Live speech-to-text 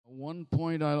one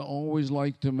point I always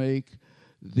like to make: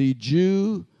 the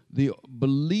Jew, the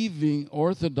believing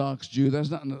Orthodox Jew, that's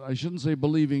not, I shouldn't say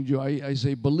believing Jew, I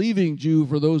say believing Jew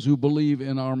for those who believe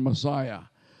in our Messiah,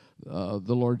 the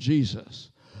Lord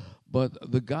Jesus.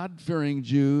 But the God-fearing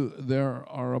Jew, there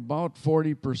are about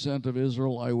 40% of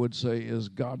Israel, I would say, is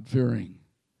God-fearing.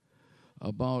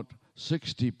 About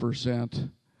 60%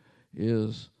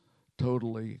 is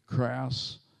totally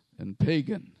crass and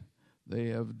pagan. They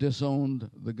have disowned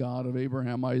the God of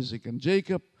Abraham, Isaac, and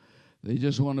Jacob. They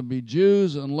just want to be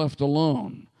Jews and left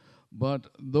alone. But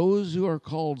those who are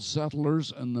called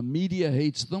settlers, and the media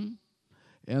hates them,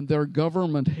 and their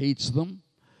government hates them,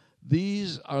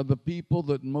 these are the people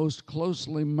that most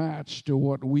closely match to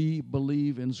what we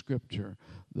believe in Scripture.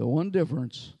 The one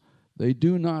difference, they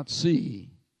do not see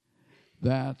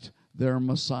that their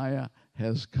Messiah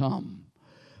has come.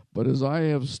 But as I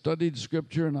have studied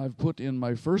Scripture, and I've put in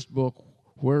my first book,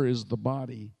 Where is the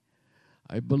Body?,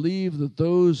 I believe that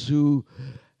those who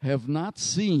have not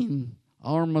seen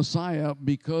our Messiah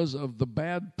because of the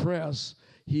bad press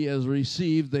he has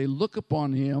received, they look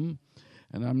upon him,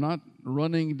 and I'm not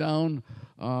running down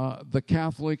the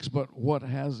Catholics, but what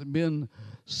has been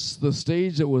the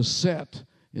stage that was set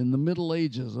in the Middle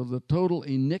Ages of the total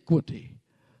iniquity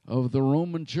of the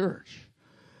Roman Church.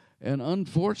 And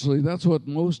unfortunately, that's what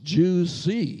most Jews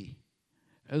see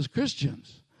as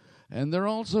Christians. And there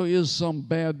also is some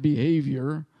bad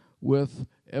behavior with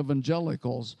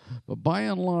evangelicals. But by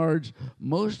and large,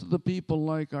 most of the people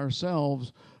like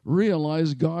ourselves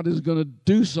realize God is going to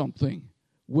do something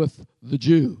with the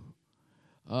Jew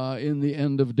in the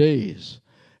end of days.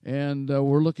 And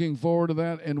we're looking forward to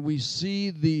that. And we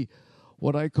see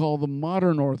what I call the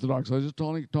modern Orthodox. I was just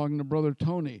talking to Brother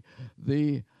Tony.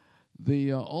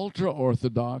 The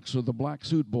ultra-Orthodox, or the black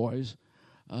suit boys,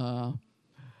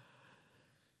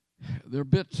 they're a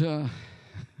bit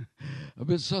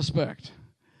suspect.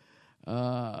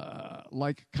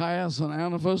 Like Caius and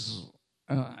Annas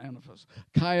in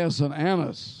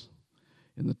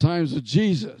the times of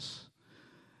Jesus.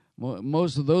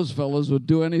 Most of those fellows would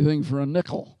do anything for a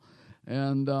nickel.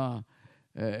 And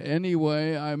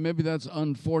anyway, maybe that's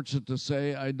unfortunate to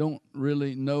say. I don't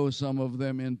really know some of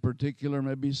them in particular.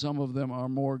 Maybe some of them are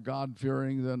more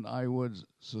God-fearing than I would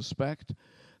suspect.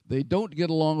 They don't get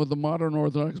along with the modern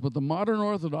Orthodox, but the modern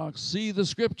Orthodox see the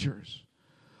Scriptures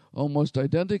almost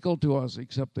identical to us,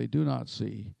 except they do not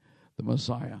see the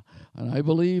Messiah. And I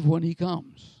believe when he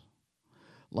comes,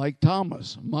 like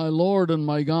Thomas, my Lord and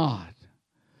my God,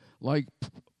 like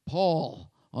Paul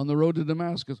on the road to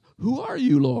Damascus, who are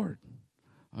you, Lord?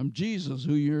 I'm Jesus,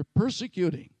 who you're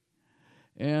persecuting.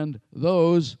 And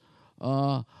those,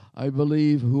 I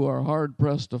believe, who are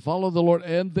hard-pressed to follow the Lord,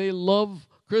 and they love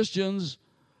Christians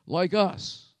like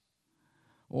us,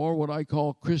 or what I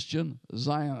call Christian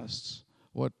Zionists,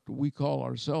 what we call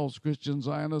ourselves Christian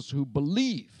Zionists, who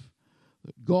believe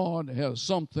that God has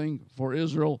something for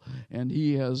Israel, and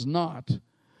he has not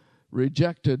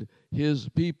rejected his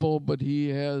people, but he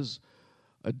has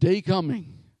a day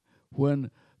coming when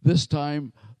this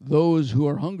time those who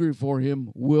are hungry for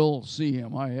him will see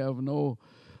him. I have no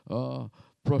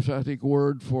prophetic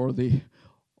word for the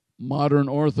modern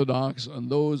Orthodox and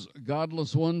those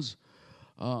godless ones.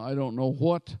 I don't know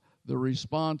what the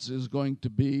response is going to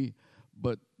be,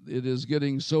 but it is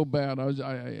getting so bad.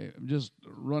 I'm just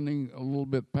running a little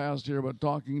bit past here, but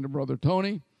talking to Brother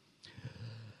Tony.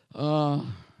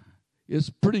 It's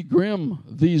pretty grim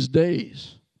these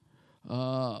days.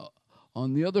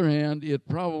 On the other hand, it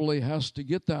probably has to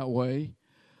get that way.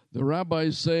 The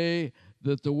rabbis say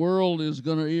that the world is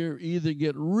going to either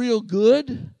get real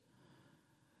good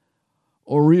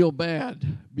or real bad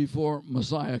before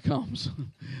Messiah comes.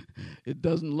 It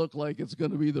doesn't look like it's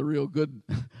going to be the real good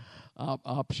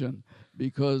option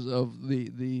because of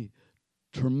the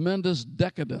tremendous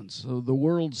decadence of the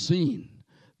world scene,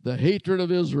 the hatred of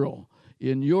Israel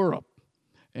in Europe,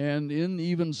 and in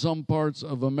even some parts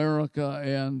of America,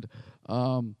 and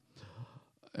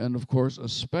of course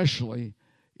especially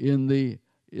in the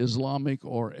Islamic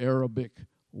or Arabic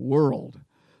world.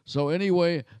 So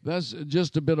anyway, that's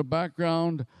just a bit of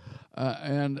background,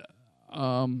 and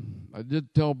I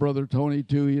did tell Brother Tony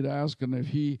too. He'd ask, and if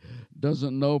he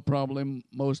doesn't know, probably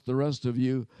most of the rest of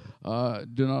you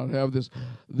do not have this.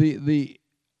 The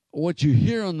what you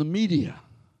hear on the media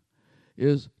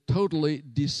is totally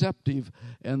deceptive,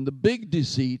 and the big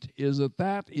deceit is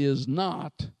that is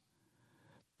not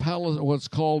what's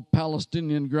called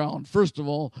Palestinian ground. First of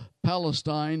all,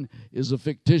 Palestine is a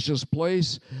fictitious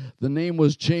place. The name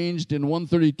was changed in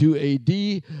 132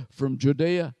 A.D. from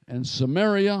Judea and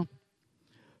Samaria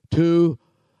to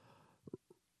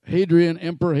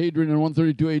Emperor Hadrian in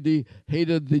 132 AD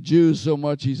hated the Jews so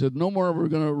much, he said, no more we're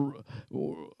going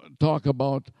to talk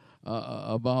about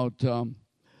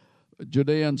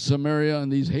Judea and Samaria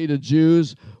and these hated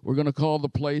Jews. We're going to call the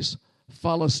place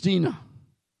Palestina.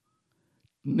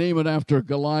 Name it after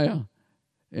Goliath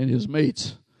and his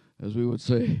mates, as we would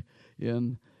say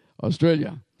in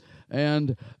Australia.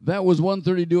 And that was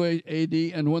 132 AD.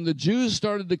 And when the Jews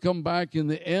started to come back in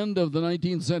the end of the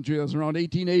 19th century, that was around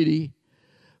 1880,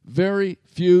 very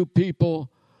few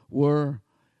people were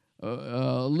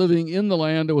living in the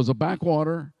land. It was a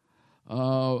backwater.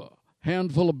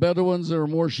 Handful of Bedouins. There were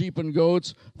more sheep and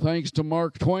goats, thanks to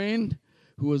Mark Twain,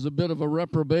 who was a bit of a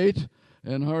reprobate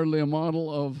and hardly a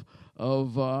model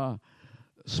of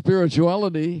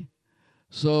spirituality.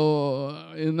 So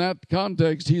in that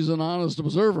context, he's an honest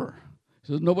observer.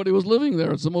 He says nobody was living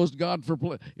there. It's the most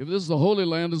if this is the Holy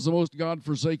Land, it's the most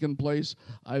God-forsaken place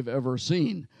I've ever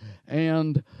seen.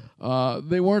 And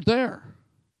they weren't there.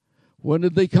 When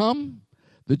did they come?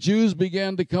 The Jews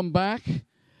began to come back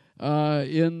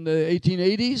in the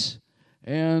 1880s,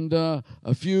 and a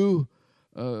few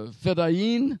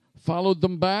Fedayeen followed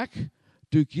them back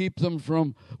to keep them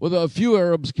from, well, a few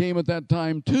Arabs came at that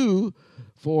time too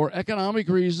for economic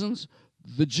reasons.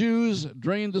 The Jews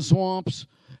drained the swamps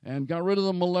and got rid of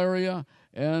the malaria,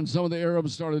 and some of the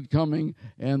Arabs started coming.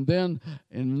 And then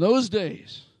in those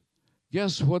days,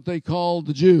 guess what they called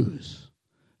the Jews?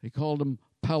 They called them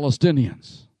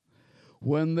Palestinians.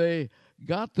 When they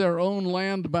got their own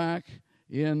land back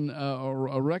in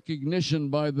a recognition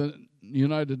by the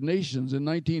United Nations in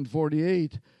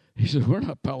 1948, he said, we're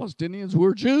not Palestinians,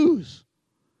 we're Jews.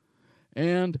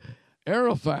 And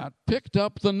Arafat picked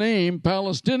up the name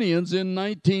Palestinians in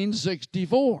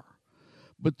 1964.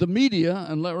 But the media,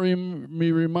 and let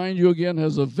me remind you again,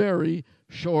 has a very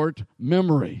short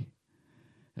memory,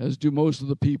 as do most of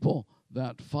the people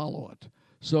that follow it.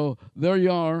 So there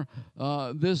you are.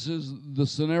 This is the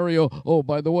scenario. Oh,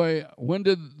 by the way, when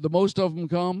did the most of them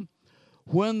come?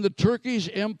 When the Turkish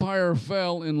Empire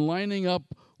fell in lining up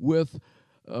with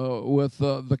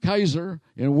the Kaiser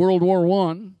in World War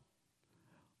I.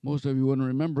 Most of you wouldn't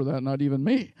remember that, not even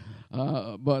me.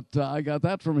 But I got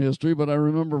that from history, but I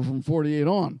remember from 48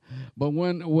 on. But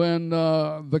when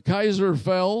the Kaiser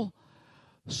fell,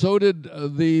 so did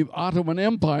the Ottoman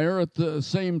Empire at the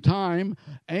same time,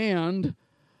 and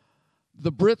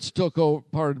the Brits took over,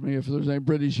 pardon me if there's any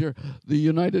British here, the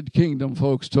United Kingdom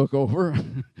folks took over.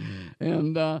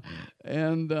 and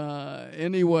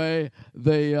anyway,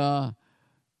 they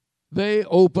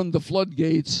opened the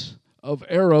floodgates of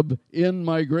Arab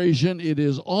in-migration. It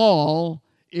is all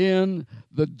in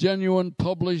the genuine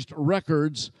published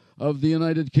records of the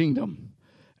United Kingdom.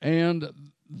 And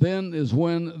then is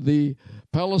when the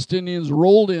Palestinians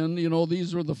rolled in. You know,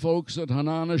 these were the folks that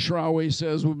Hanan Ashrawi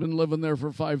says we've been living there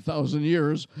for 5,000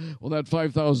 years. Well, that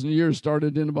 5,000 years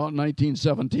started in about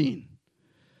 1917.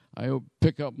 I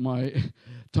pick up my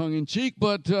tongue-in-cheek,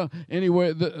 but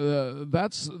anyway,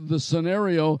 that's the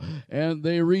scenario, and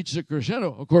they reached a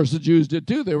crescendo. Of course, the Jews did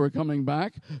too. They were coming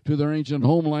back to their ancient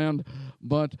homeland,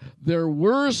 but there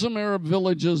were some Arab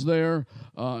villages there,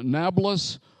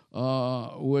 Nablus,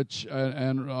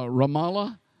 and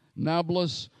Ramallah,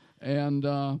 Nablus, and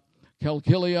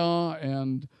Qalqilia,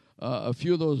 and a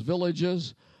few of those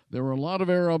villages. There were a lot of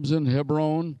Arabs in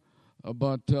Hebron,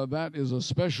 but that is a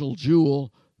special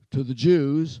jewel to the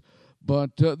Jews.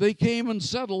 But they came and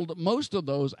settled most of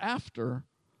those after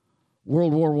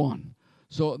World War I.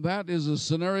 So that is a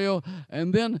scenario.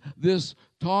 And then this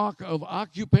talk of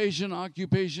occupation.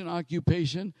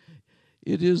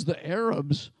 It is the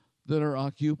Arabs that are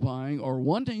occupying or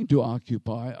wanting to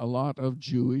occupy a lot of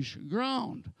Jewish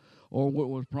ground, or what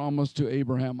was promised to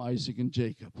Abraham, Isaac, and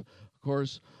Jacob. Of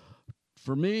course,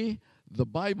 for me, the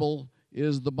Bible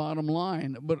is the bottom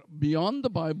line. But beyond the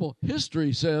Bible,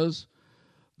 history says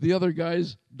the other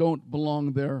guys don't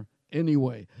belong there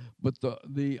anyway. But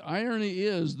the irony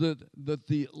is that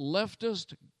the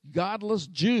leftist, godless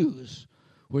Jews,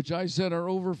 which I said are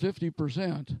over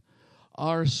 50%,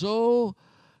 are so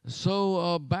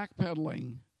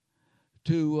backpedaling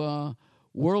to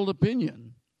world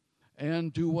opinion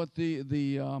and to what the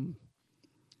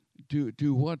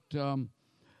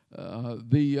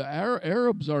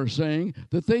Arabs are saying,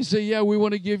 that they say, yeah, we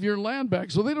want to give your land back.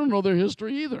 So they don't know their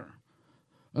history either,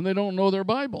 and they don't know their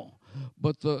Bible.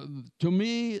 But to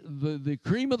me, the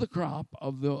cream of the crop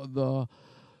of the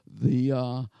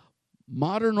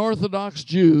modern Orthodox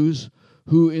Jews,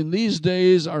 who in these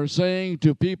days are saying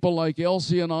to people like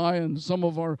Elsie and I and some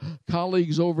of our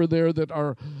colleagues over there that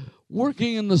are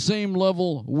working in the same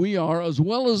level we are, as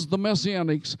well as the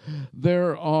Messianics,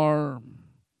 there are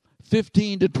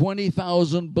 15 to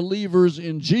 20,000 believers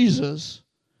in Jesus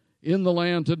in the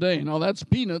land today. Now that's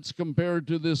peanuts compared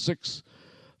to the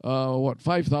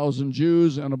 5,000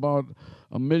 Jews and about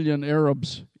 1 million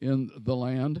Arabs in the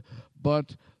land.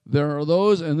 But there are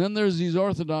those, and then there's these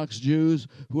Orthodox Jews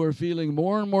who are feeling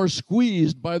more and more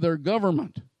squeezed by their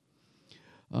government.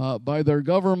 Because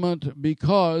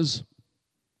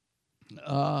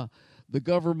the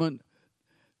government,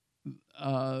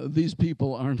 these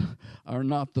people are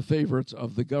not the favorites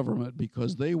of the government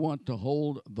because they want to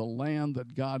hold the land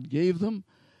that God gave them,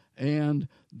 and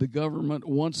the government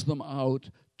wants them out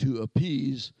to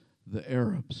appease the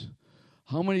Arabs.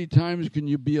 How many times can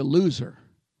you be a loser?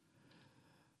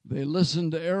 They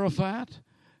listened to Arafat.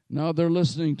 Now they're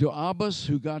listening to Abbas,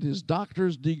 who got his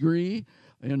doctor's degree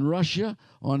in Russia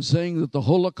on saying that the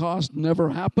Holocaust never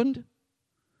happened.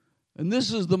 And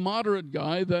this is the moderate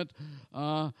guy that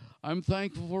I'm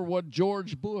thankful for what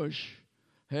George Bush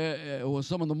was,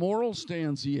 some of the moral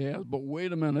stance he has. But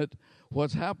wait a minute,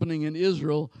 what's happening in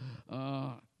Israel,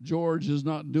 George is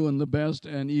not doing the best,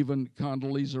 and even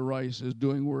Condoleezza Rice is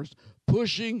doing worse.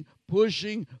 Pushing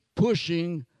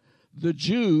the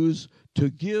Jews to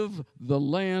give the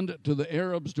land to the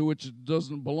Arabs to which it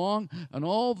doesn't belong, and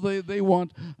all they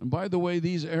want. And by the way,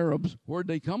 these Arabs, where'd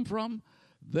they come from?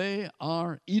 They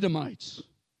are Edomites,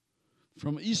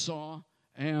 from Esau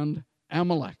and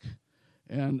Amalek.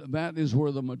 And that is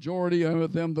where the majority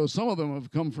of them, though some of them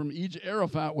have come from Egypt.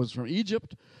 Arafat was from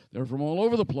Egypt. They're from all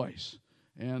over the place.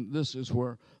 And this is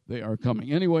where they are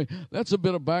coming. Anyway, that's a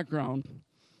bit of background.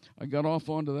 I got off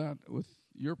onto that with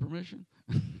your permission.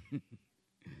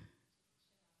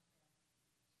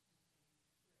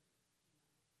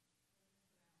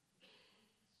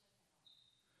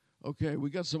 Okay, we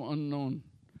got some unknown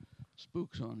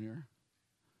spooks on here.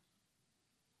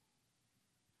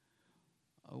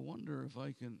 I wonder if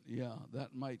I can,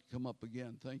 that might come up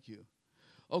again. Thank you.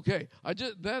 Okay,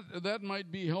 that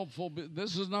might be helpful. But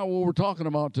this is not what we're talking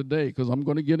about today, because I'm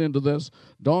going to get into this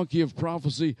donkey of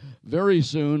prophecy very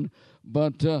soon.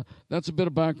 But that's a bit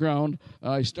of background.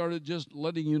 I started just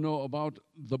letting you know about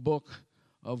the book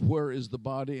of Where is the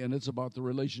Body, and it's about the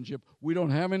relationship. We don't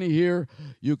have any here.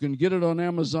 You can get it on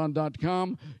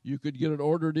Amazon.com. You could get it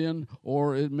ordered in,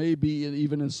 or it may be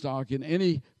even in stock in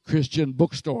any Christian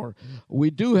bookstore.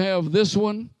 We do have this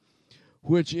one,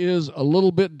 which is a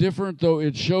little bit different, though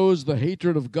it shows the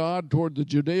hatred of God toward the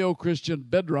Judeo-Christian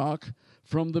bedrock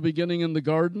from the beginning in the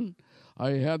garden.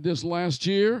 I had this last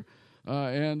year.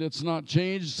 And it's not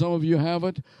changed. Some of you have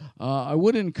it. I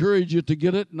would encourage you to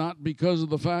get it, not because of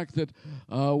the fact that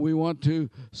we want to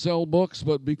sell books,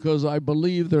 but because I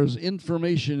believe there's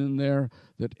information in there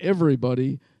that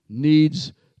everybody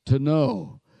needs to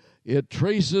know. It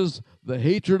traces the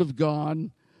hatred of God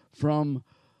from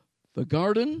the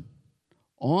garden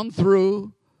on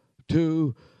through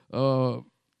to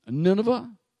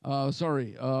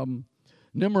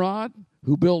Nimrod,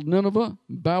 who built Nineveh,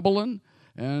 Babylon.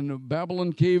 And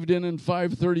Babylon caved in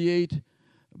 538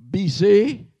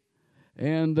 BC.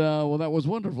 And, that was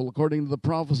wonderful. According to the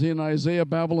prophecy in Isaiah,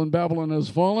 Babylon has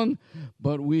fallen.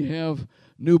 But we have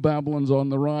new Babylons on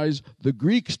the rise. The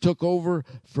Greeks took over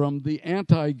from the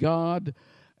anti-God.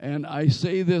 And I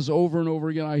say this over and over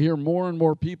again. I hear more and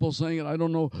more people saying it. I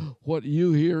don't know what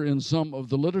you hear in some of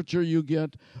the literature you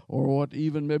get, or what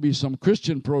even maybe some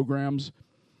Christian programs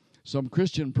on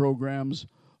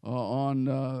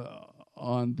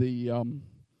the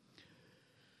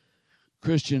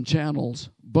Christian channels,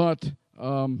 but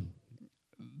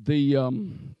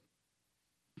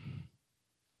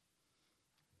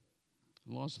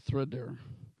lost the thread there.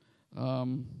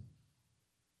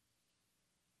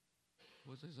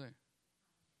 What's I say?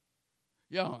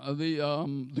 Yeah,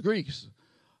 the Greeks.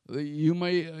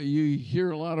 You hear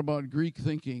a lot about Greek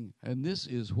thinking, and this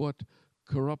is what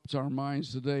corrupts our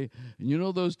minds today. And you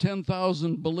know those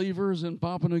 10,000 believers in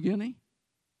Papua New Guinea?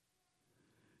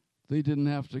 They didn't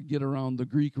have to get around the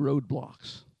Greek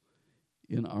roadblocks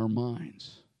in our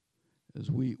minds as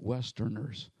we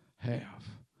Westerners have,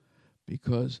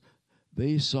 because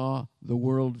they saw the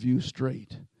worldview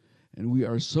straight. And we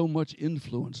are so much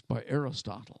influenced by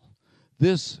Aristotle.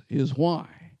 This is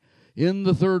why in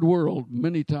the third world,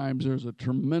 many times there's a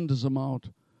tremendous amount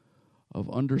of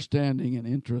understanding and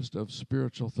interest of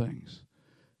spiritual things.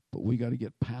 But we got to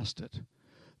get past it.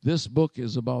 This book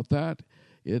is about that.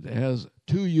 It has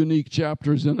 2 unique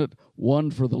chapters in it. One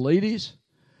for the ladies,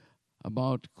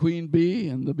 about Queen Bee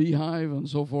and the beehive and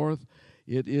so forth.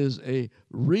 It is a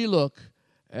relook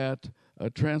at a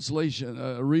translation,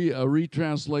 a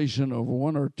retranslation of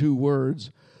 1 or 2 words,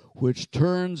 which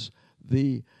turns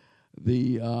the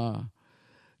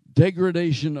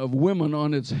degradation of women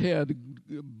on its head.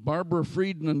 Barbara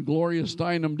Frieden and Gloria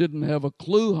Steinem didn't have a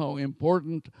clue how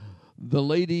important the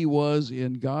lady was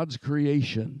in God's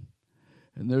creation.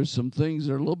 And there's some things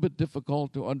that are a little bit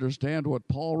difficult to understand what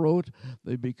Paul wrote.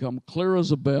 They become clear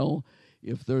as a bell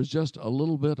if there's just a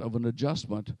little bit of an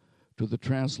adjustment to the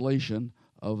translation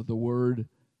of the word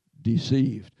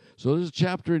deceived. So there's a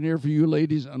chapter in here for you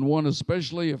ladies, and one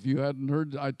especially, if you hadn't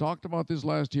heard, I talked about this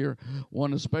last year,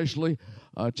 one especially,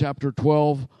 chapter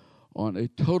 12, on a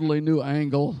totally new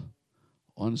angle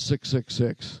on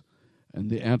 666 and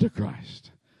the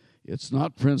Antichrist. It's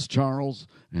not Prince Charles,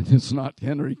 and it's not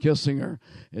Henry Kissinger.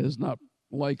 It is not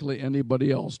likely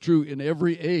anybody else. True, in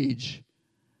every age,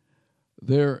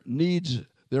 there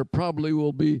probably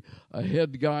will be a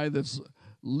head guy that's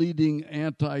leading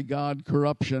anti-God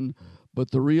corruption,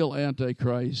 but the real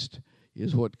Antichrist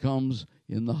is what comes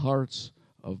in the hearts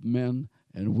of men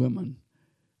and women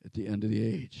at the end of the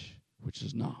age, which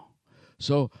is now.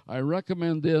 So I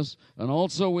recommend this. And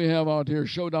also we have out here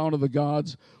Showdown of the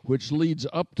Gods, which leads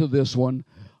up to this one.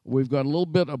 We've got a little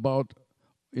bit about,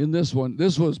 in this one,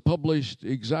 this was published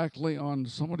exactly on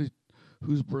somebody,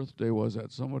 whose birthday was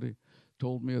that? Somebody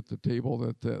told me at the table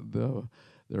that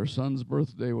their son's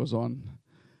birthday was on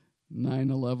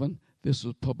 9/11. This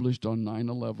was published on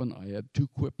 9/11. I had 2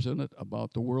 quips in it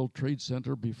about the World Trade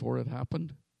Center before it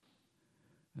happened.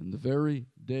 And the very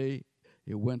day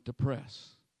it went to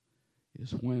press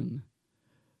is when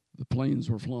the planes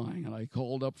were flying. And I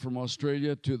called up from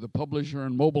Australia to the publisher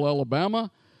in Mobile, Alabama,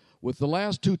 with the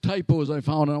last 2 typos I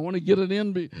found. And I want to get it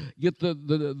in, get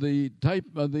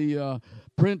the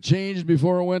print changed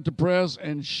before it went to press.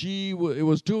 And it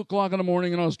was 2 o'clock in the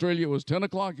morning in Australia. It was 10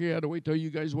 o'clock. You had to wait till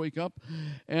you guys wake up.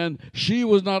 And she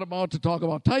was not about to talk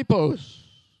about typos.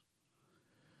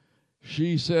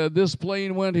 She said, this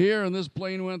plane went here and this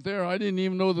plane went there. I didn't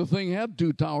even know the thing had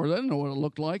 2 towers. I didn't know what it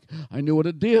looked like. I knew what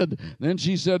it did. Then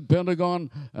she said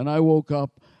Pentagon, and I woke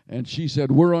up, and she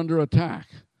said, we're under attack.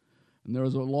 And there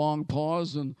was a long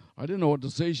pause, and I didn't know what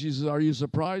to say. She says, are you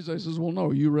surprised? I says, well,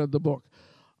 no, you read the book.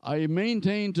 I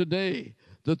maintain today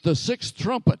that the sixth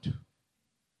trumpet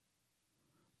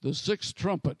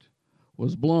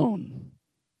was blown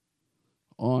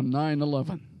on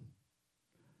 9/11.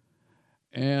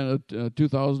 And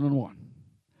 2001.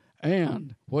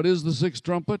 And what is the sixth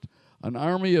trumpet? An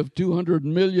army of 200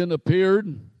 million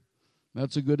appeared.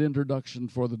 That's a good introduction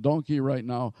for the donkey right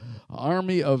now. An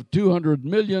army of 200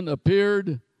 million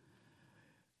appeared.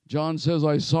 John says,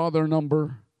 I saw their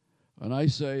number. And I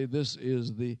say this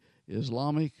is the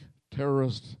Islamic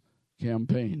terrorist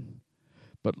campaign.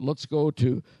 But let's go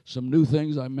to some new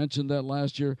things. I mentioned that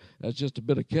last year. That's just a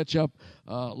bit of catch-up.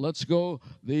 Let's go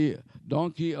the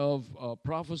donkey of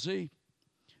prophecy.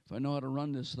 If I know how to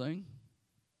run this thing.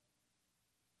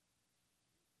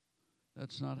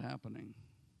 That's not happening.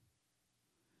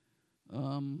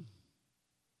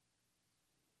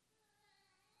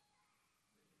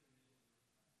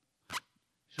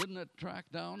 Shouldn't it track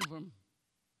down from...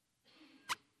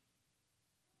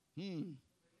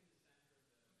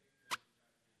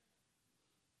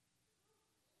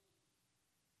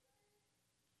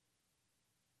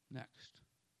 Next.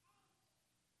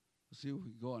 Let's see if we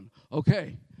can go on.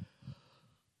 Okay.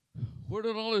 Where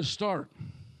did all this start?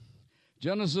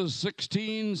 Genesis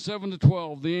 16,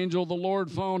 7-12. The angel of the Lord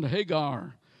found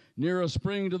Hagar near a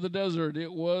spring to the desert.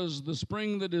 It was the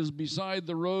spring that is beside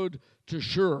the road to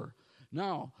Shur.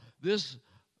 Now, this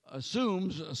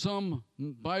assumes some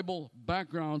Bible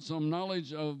background, some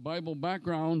knowledge of Bible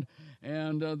background,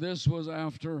 and this was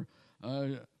after...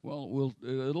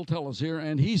 it'll tell us here.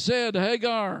 And he said,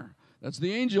 Hagar, that's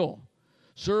the angel,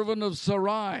 servant of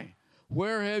Sarai,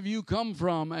 where have you come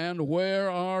from and where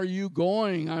are you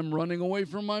going? I'm running away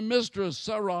from my mistress,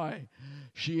 Sarai.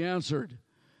 She answered.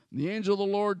 The angel of the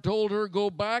Lord told her, go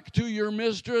back to your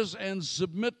mistress and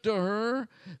submit to her.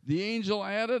 The angel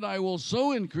added, I will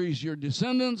so increase your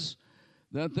descendants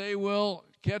that they will,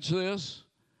 catch this,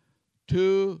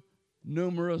 too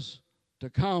numerous to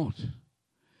count.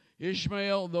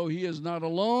 Ishmael, though he is not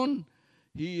alone,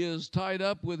 he is tied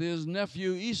up with his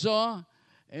nephew Esau,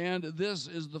 and this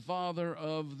is the father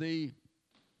of the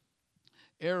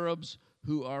Arabs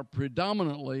who are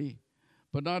predominantly,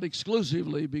 but not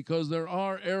exclusively, because there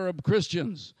are Arab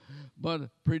Christians, but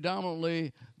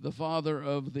predominantly the father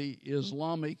of the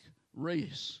Islamic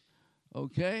race.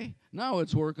 Okay? Now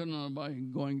it's working by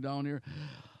going down here.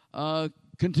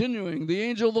 Continuing, the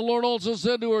angel of the Lord also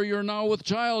said to her, you're now with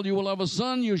child, you will have a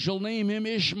son, you shall name him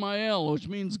Ishmael, which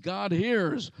means God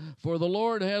hears, for the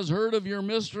Lord has heard of your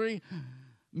misery.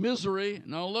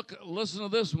 Now listen to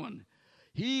this one.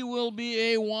 He will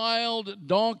be a wild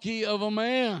donkey of a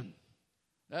man.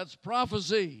 That's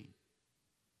prophecy.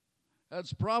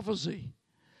 That's prophecy.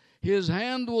 His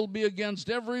hand will be against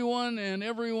everyone, and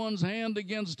everyone's hand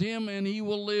against him, and he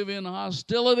will live in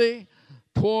hostility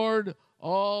toward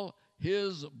all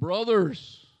his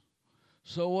brothers.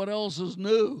 So what else is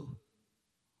new?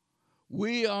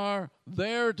 We are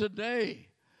there today.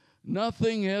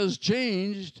 Nothing has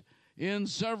changed in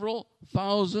several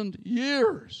thousand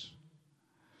years.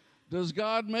 Does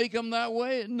God make them that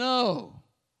way? No.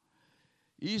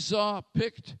 Esau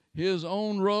picked his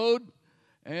own road,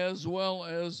 as well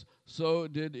as so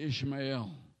did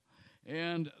Ishmael.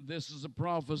 And this is a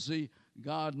prophecy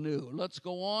God knew. Let's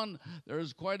go on.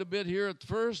 There's quite a bit here at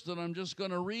first that I'm just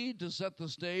going to read to set the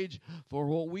stage for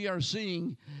what we are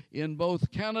seeing in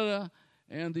both Canada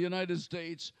and the United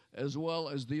States, as well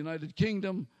as the United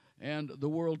Kingdom and the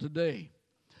world today.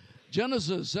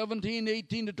 Genesis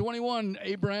 17:18-21,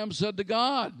 Abraham said to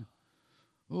God,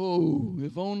 "Oh,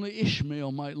 if only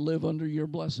Ishmael might live under your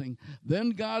blessing." Then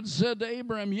God said to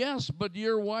Abraham, "Yes, but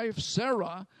your wife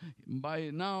Sarah," by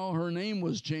now her name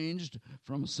was changed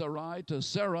from Sarai to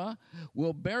Sarah,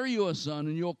 "will bear you a son,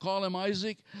 and you'll call him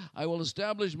Isaac. I will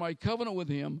establish my covenant with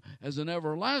him as an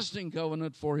everlasting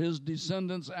covenant for his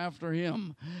descendants after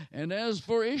him. And as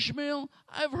for Ishmael,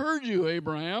 I've heard you,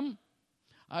 Abraham.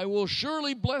 I will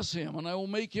surely bless him, and I will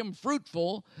make him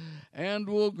fruitful, and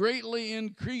will greatly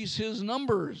increase his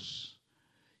numbers.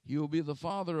 He will be the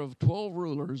father of 12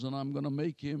 rulers, and I'm going to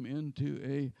make him into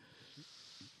a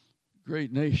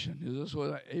great nation." Is this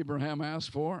what Abraham asked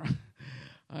for?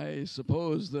 I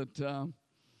suppose that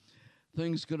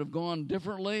things could have gone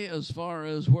differently as far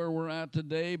as where we're at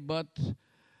today, but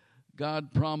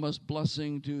God promised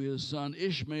blessing to his son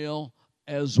Ishmael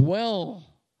as well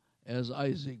as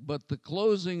Isaac. But the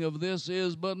closing of this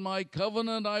is, "But my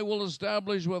covenant I will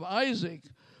establish with Isaac,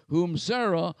 whom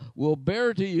Sarah will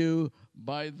bear to you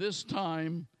by this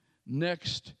time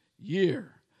next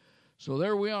year." So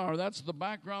there we are. That's the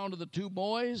background of the two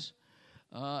boys.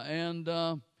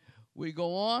 We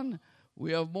go on.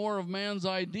 We have more of man's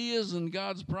ideas and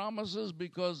God's promises,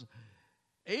 because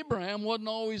Abraham wasn't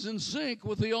always in sync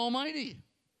with the Almighty.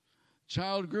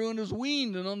 Child grew and was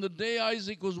weaned, and on the day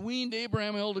Isaac was weaned,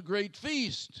 Abraham held a great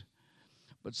feast.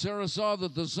 But Sarah saw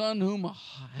that the son whom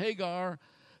Hagar,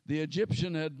 the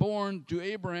Egyptian, had borne to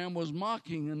Abraham was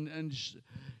mocking, and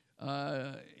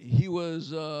he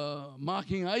was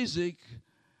mocking Isaac,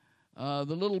 the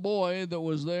little boy that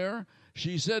was there.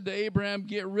 She said to Abraham,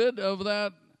 "Get rid of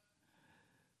that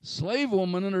slave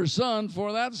woman and her son,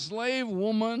 for that slave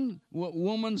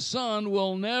woman's son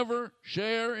will never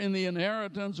share in the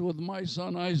inheritance with my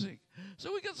son Isaac."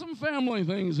 So we got some family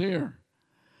things here.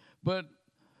 But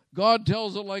God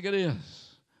tells it like it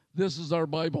is. This is our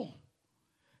Bible.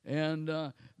 And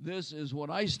this is what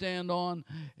I stand on.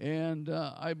 And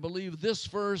I believe this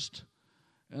first,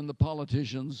 and the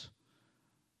politicians,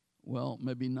 well,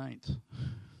 maybe ninth.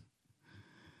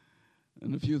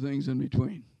 And a few things in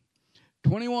between.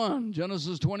 21,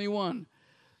 Genesis 21,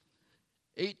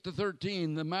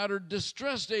 8-13. The matter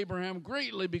distressed Abraham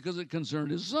greatly because it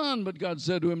concerned his son. But God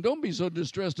said to him, "Don't be so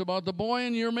distressed about the boy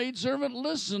and your maidservant.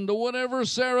 Listen to whatever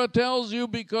Sarah tells you,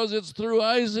 because it's through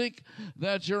Isaac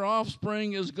that your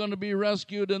offspring is going to be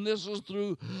rescued." And this is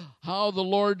through how the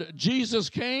Lord Jesus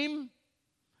came.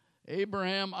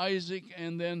 Abraham, Isaac,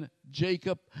 and then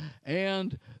Jacob.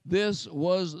 And this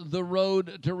was the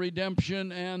road to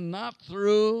redemption, and not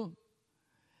through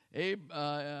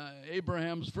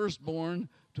Abraham's firstborn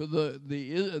to the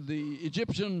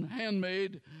Egyptian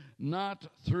handmaid, not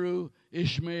through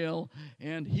Ishmael.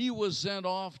 And he was sent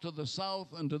off to the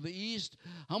south and to the east.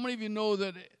 How many of you know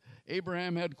that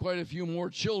Abraham had quite a few more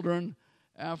children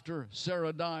after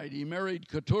Sarah died? He married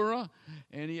Keturah,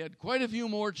 and he had quite a few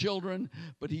more children,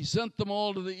 but he sent them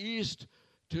all to the east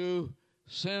to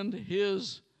send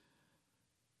his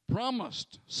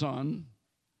promised son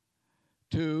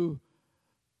to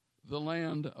the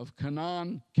land of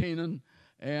Canaan,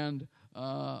 and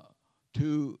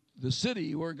to the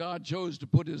city where God chose to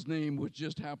put his name, which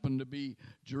just happened to be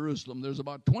Jerusalem. There's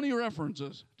about 20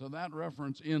 references to that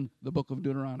reference in the book of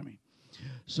Deuteronomy.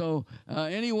 So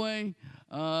anyway,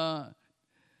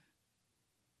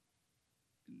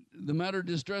 the matter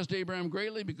distressed Abraham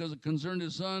greatly because it concerned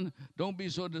his son. Don't be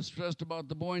so distressed about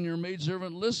the boy and your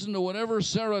maidservant. Listen to whatever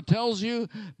Sarah tells you,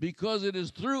 because it is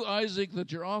through Isaac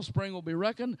that your offspring will be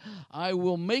reckoned. I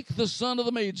will make the son of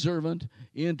the maidservant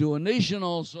into a nation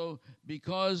also,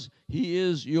 because he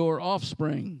is your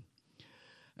offspring.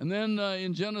 And then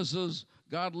in Genesis,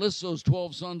 God lists those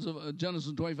 12 sons of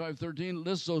Genesis 25:13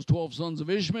 lists those 12 sons of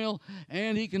Ishmael,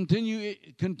 and he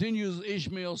continues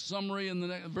Ishmael's summary in the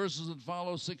next verses that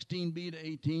follow, 16b to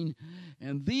 18.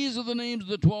 And these are the names of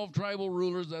the 12 tribal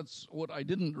rulers. That's what I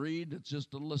didn't read. It's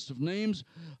just a list of names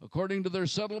according to their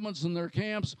settlements and their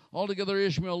camps. Altogether,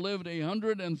 Ishmael lived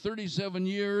 137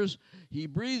 years. He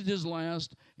breathed his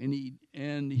last, and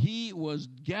he was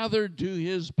gathered to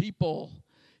his people.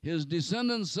 His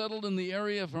descendants settled in the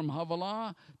area from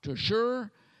Havilah to Shur,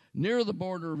 near the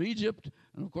border of Egypt.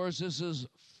 And of course, this is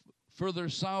further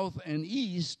south and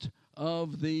east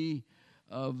of the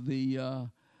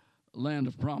land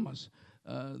of promise.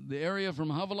 The area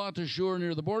from Havilah to Shur,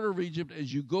 near the border of Egypt,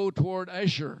 as you go toward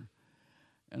Asher.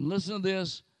 And listen to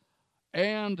this.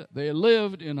 And they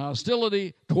lived in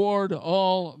hostility toward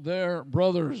all their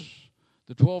brothers,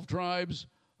 the 12 tribes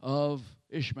of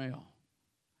Ishmael.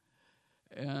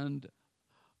 And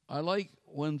I like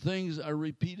when things are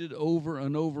repeated over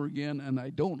and over again, and I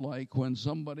don't like when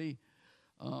somebody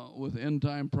with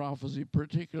end-time prophecy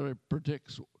particularly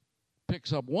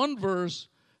picks up one verse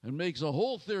and makes a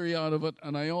whole theory out of it.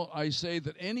 And I say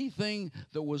that anything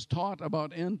that was taught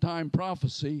about end-time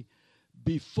prophecy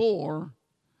before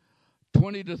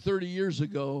 20 to 30 years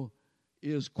ago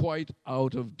is quite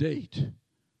out of date.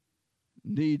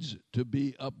 Needs to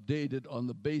be updated on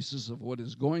the basis of what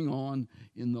is going on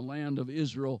in the land of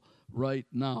Israel right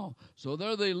now. So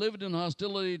there they lived in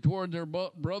hostility toward their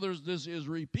brothers. This is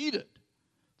repeated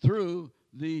through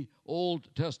the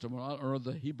Old Testament, or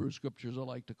the Hebrew Scriptures, I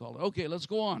like to call it. Okay, let's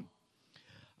go on.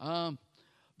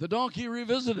 The donkey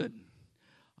revisited.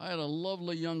 I had a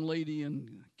lovely young lady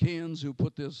in Cairns who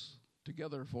put this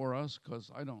together for us,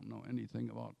 because I don't know anything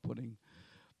about putting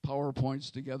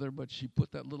PowerPoints together, but she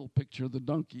put that little picture of the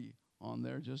donkey on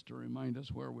there just to remind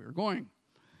us where we were going.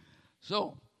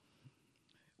 So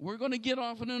we're going to get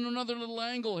off in another little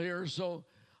angle here, so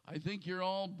I think you're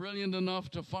all brilliant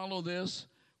enough to follow this.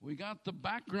 We got the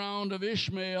background of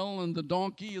Ishmael and the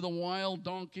donkey, the wild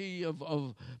donkey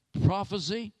of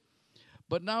prophecy.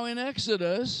 But now in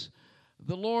Exodus,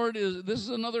 this is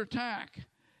another tack.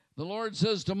 The Lord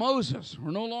says to Moses,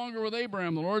 we're no longer with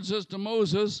Abraham. The Lord says to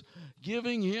Moses,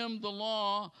 giving him the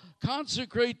law,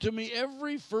 consecrate to me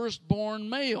every firstborn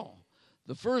male.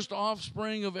 The first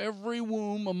offspring of every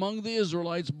womb among the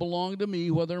Israelites belong to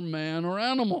me, whether man or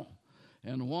animal.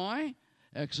 And why?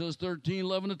 Exodus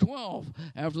 13:11-12.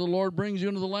 After the Lord brings you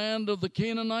into the land of the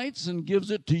Canaanites and gives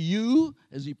it to you,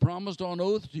 as he promised on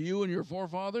oath to you and your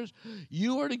forefathers,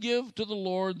 you are to give to the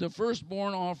Lord the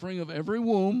firstborn offering of every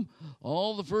womb.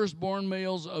 All the firstborn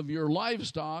males of your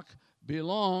livestock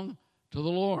belong to the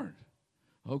Lord.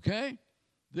 Okay?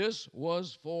 This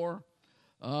was for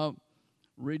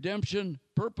redemption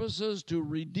purposes, to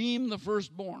redeem the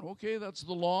firstborn. Okay, that's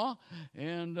the law,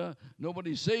 and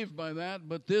nobody's saved by that,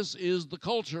 but this is the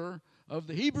culture of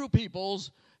the Hebrew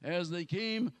peoples as they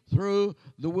came through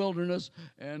the wilderness.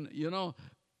 And,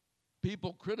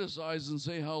 people criticize and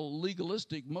say how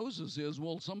legalistic Moses is.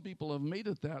 Well, some people have made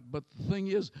it that, but the thing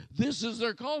is, this is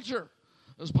their culture.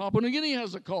 As Papua New Guinea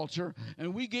has a culture,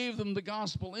 and we gave them the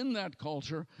gospel in that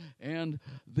culture. And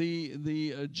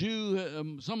the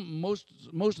Jew,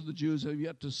 most of the Jews have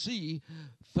yet to see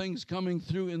things coming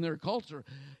through in their culture.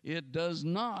 It does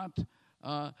not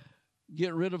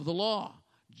get rid of the law.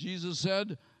 Jesus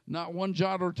said, not one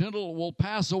jot or tittle will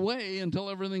pass away until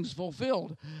everything's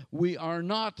fulfilled. We are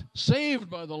not saved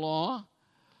by the law,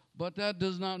 but that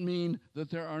does not mean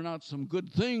that there are not some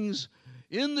good things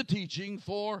in the teaching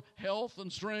for health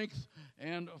and strength,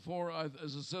 and for,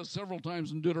 as it says several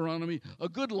times in Deuteronomy, a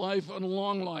good life and a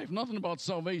long life. Nothing about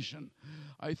salvation.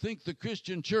 I think the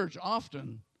Christian church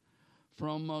often,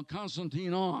 from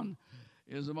Constantine on,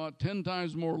 is about 10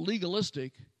 times more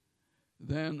legalistic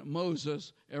than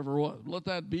Moses ever was. Let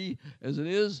that be as it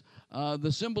is. The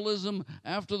symbolism,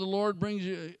 after the Lord brings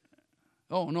you...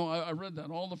 Oh, no, I read that.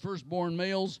 All the firstborn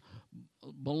males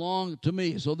belong to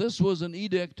me. So this was an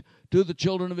edict to the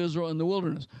children of Israel in the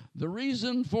wilderness. The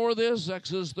reason for this,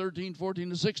 Exodus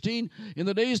 13:14-16, in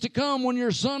the days to come, when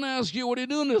your son asks you, what are you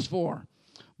doing this for?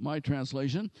 My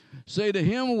translation, say to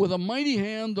him, with a mighty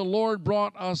hand the Lord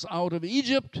brought us out of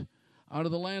Egypt, out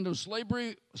of the land of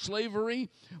slavery.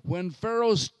 When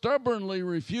Pharaoh stubbornly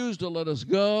refused to let us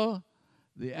go,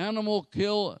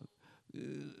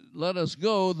 let us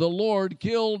go, the Lord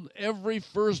killed every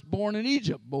firstborn in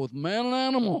Egypt, both man and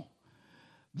animal.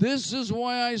 This is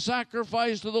why I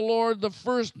sacrifice to the Lord the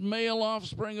first male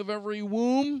offspring of every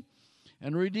womb,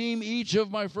 and redeem each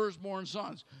of my firstborn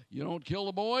sons. You don't kill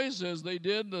the boys as they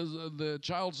did the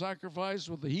child sacrifice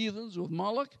with the heathens, with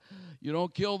Moloch. You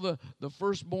don't kill the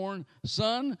firstborn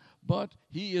son, but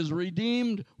he is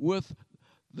redeemed with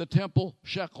the temple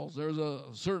shekels. There's a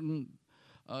certain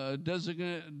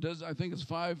designated, I think it's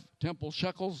 5 temple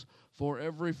shekels for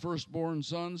every firstborn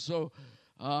son. So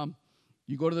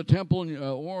you go to the temple, and,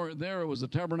 or there it was the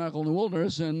tabernacle in the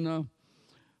wilderness, and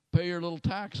pay your little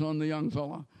tax on the young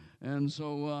fella. And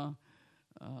so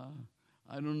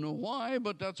I don't know why,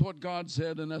 but that's what God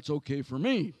said, and that's okay for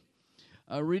me.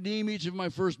 Redeem each of my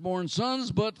firstborn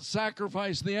sons, but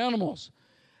sacrifice the animals.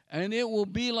 And it will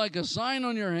be like a sign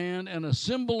on your hand and a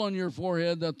symbol on your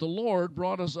forehead that the Lord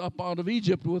brought us up out of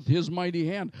Egypt with his mighty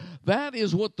hand. That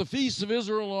is what the feasts of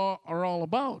Israel are all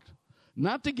about.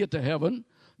 Not to get to heaven,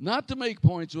 not to make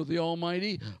points with the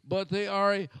Almighty, but they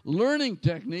are a learning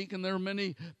technique, and there are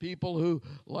many people who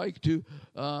like to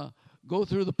go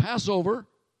through the Passover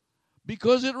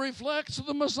because it reflects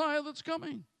the Messiah that's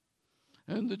coming.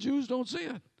 And the Jews don't see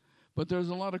it. But there's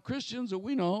a lot of Christians that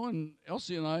we know, and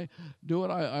Elsie and I do it.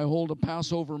 I hold a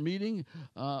Passover meeting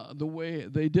the way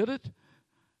they did it.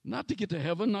 Not to get to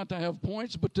heaven, not to have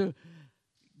points, but to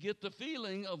get the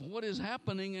feeling of what is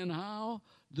happening and how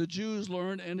the Jews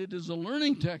learned. And it is a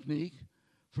learning technique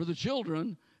for the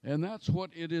children, and that's what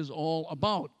it is all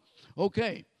about.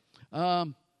 Okay.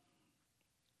 To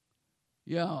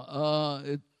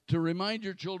remind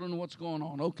your children what's going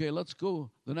on. Okay, let's go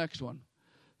the next one.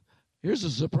 Here's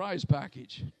a surprise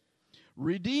package.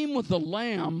 Redeem with the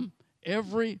lamb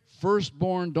every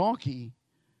firstborn donkey,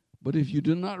 but if you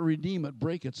do not redeem it,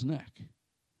 break its neck.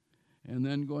 And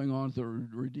then going on to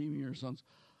redeeming your sons.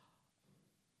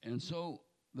 And so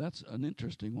that's an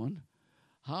interesting one.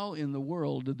 How in the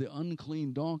world did the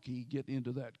unclean donkey get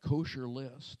into that kosher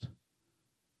list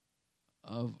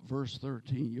of verse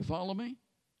 13? You follow me?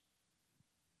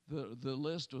 The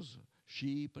list was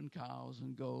sheep and cows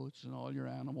and goats and all your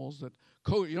animals that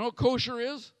you know what kosher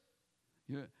is?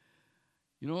 You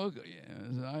know,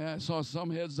 I saw some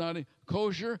heads nodding.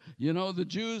 Kosher, you know, the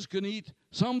Jews can eat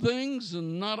some things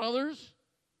and not others.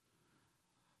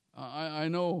 I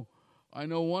know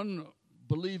one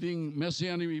believing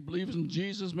Messianic, he believes in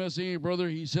Jesus, Messianic brother.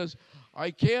 He says,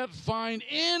 I can't find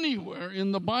anywhere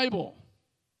in the Bible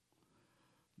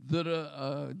that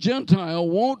a Gentile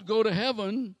won't go to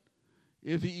heaven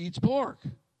if he eats pork.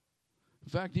 In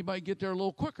fact, he might get there a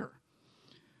little quicker.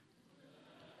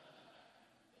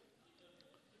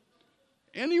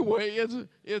 Anyway,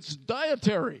 it's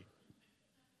dietary.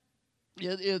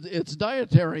 It's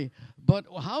dietary. But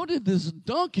how did this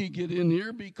donkey get in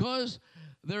here? Because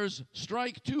there's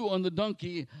strike 2 on the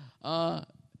donkey.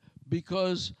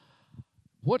 Because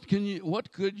what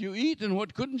could you eat and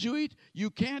what couldn't you eat?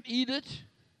 You can't eat it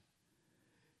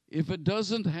if it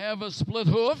doesn't have a split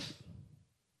hoof.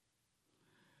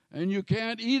 And you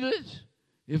can't eat it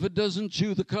if it doesn't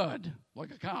chew the cud,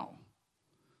 like a cow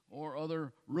or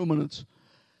other ruminants.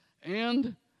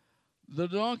 And the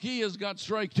donkey has got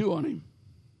strike 2 on him.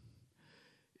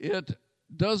 It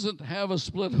doesn't have a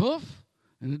split hoof,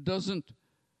 and it doesn't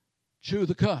chew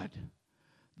the cud.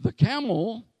 The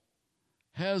camel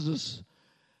doesn't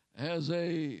have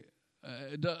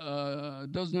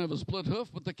a split hoof,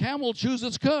 but the camel chews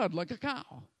its cud like a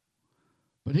cow.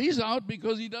 But he's out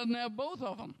because he doesn't have both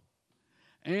of them.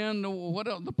 And what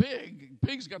else? The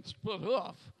pig's got the split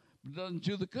hoof, but doesn't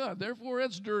chew the cud. Therefore,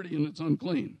 it's dirty and it's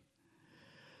unclean.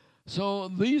 So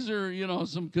these are,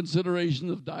 some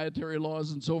considerations of dietary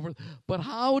laws and so forth. But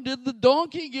how did the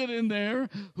donkey get in there?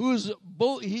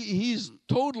 He's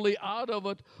totally out of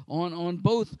it on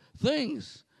both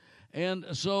things. And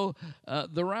so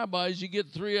the rabbis, you get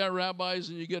 3 rabbis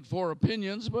and you get 4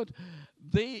 opinions, but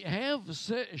they have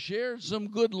shared some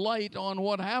good light on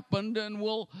what happened and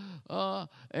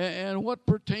and what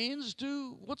pertains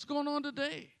to what's going on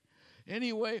today.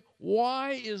 Anyway,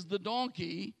 why is the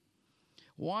donkey?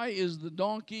 I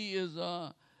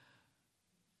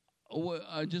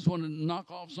just want to knock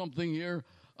off something here.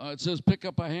 It says pick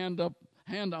up a handout.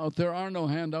 There are no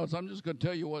handouts. I'm just going to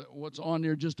tell you what's on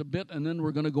here just a bit, and then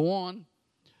we're going to go on.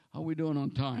 How are we doing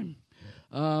on time?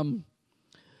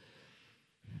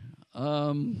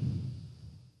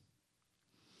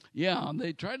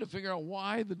 They tried to figure out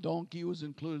why the donkey was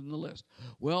included in the list.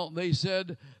 Well, they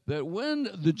said that when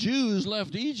the Jews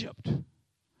left Egypt,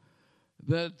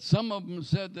 that some of them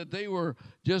said that they were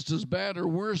just as bad or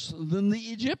worse than the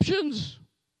Egyptians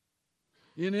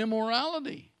in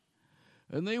immorality.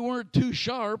 And they weren't too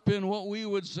sharp in what we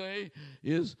would say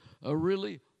is a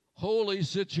really holy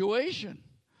situation.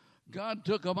 God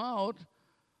took them out,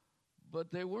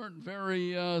 but they weren't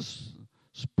very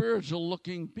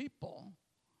spiritual-looking people.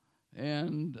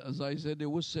 And as I said, it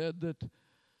was said that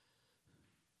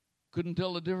couldn't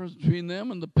tell the difference between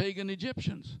them and the pagan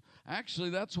Egyptians. Actually,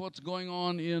 that's what's going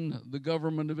on in the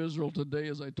government of Israel today,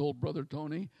 as I told Brother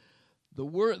Tony.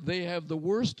 They have the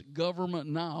worst government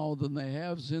now than they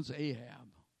have since Ahab.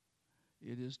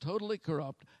 It is totally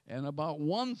corrupt, and about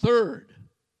one-third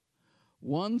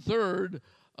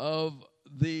of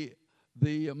the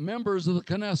members of the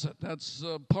Knesset, that's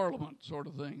parliament sort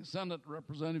of thing, Senate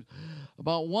representatives,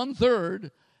 about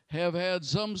one-third have had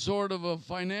some sort of a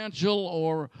financial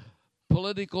or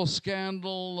political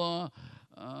scandal,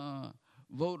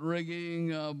 vote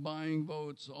rigging, buying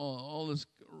votes, all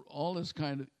this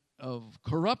kind of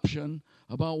corruption.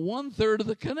 About one-third of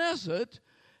the Knesset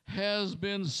has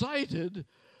been cited,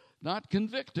 not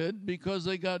convicted, because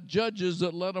they got judges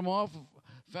that let them off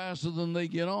faster than they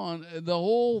get on. The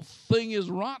whole thing is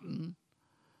rotten,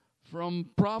 from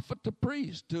prophet to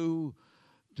priest to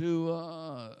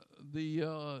the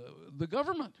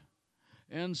government.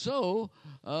 And so,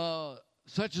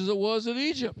 such as it was in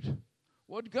Egypt,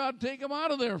 what did God take them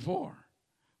out of there for?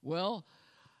 Well,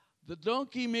 the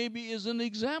donkey maybe is an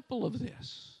example of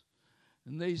this.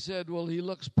 And they said, well, he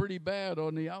looks pretty bad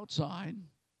on the outside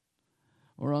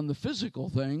or on the physical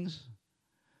things,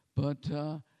 but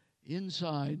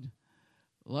inside,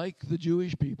 like the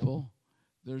Jewish people,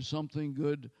 there's something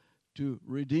good to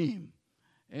redeem.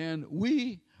 And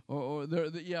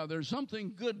there's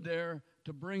something good there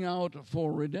to bring out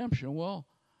for redemption. Well,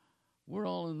 we're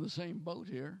all in the same boat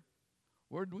here.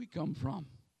 Where did we come from?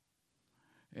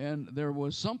 And there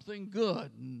was something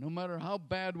good. No matter how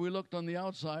bad we looked on the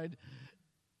outside,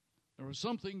 there was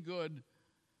something good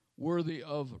worthy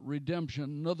of redemption.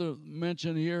 Another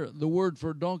mention here, the word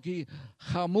for donkey,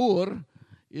 chamur,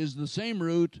 is the same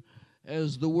root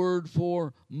as the word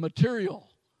for material.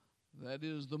 That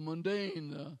is the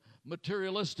mundane,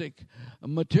 materialistic.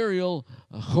 Material,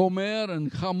 chomer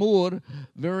and chamur,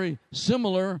 very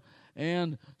similar.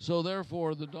 And so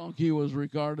therefore the donkey was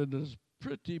regarded as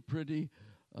pretty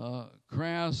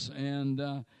crass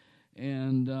and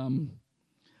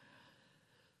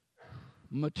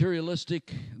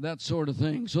materialistic, that sort of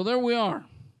thing. So there we are.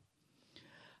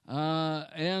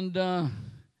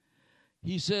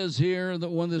 He says here that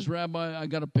when this rabbi, I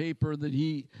got a paper,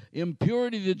 that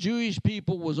impurity of the Jewish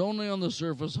people was only on the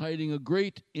surface, hiding a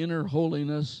great inner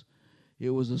holiness.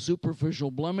 It was a superficial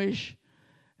blemish,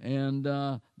 and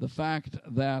the fact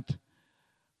that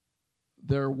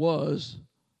there was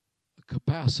a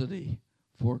capacity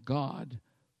for God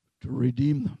to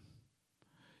redeem them.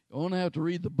 You only have to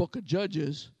read the book of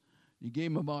Judges. He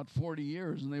gave them about 40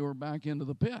 years, and they were back into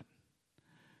the pit.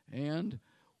 And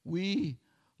we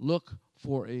look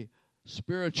for a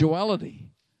spirituality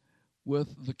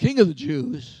with the King of the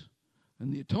Jews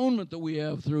and the atonement that we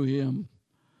have through him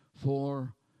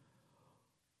for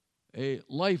a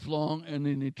lifelong and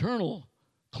an eternal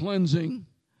cleansing.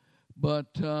 But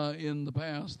in the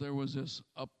past, there was this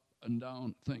up and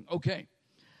down thing. Okay.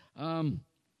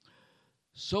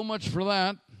 So much for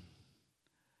that.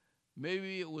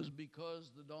 Maybe it was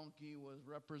because the donkey was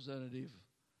representative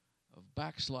of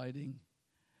backsliding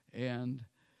and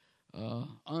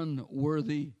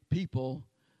unworthy people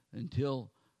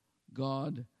until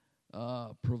God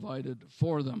provided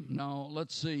for them. Now,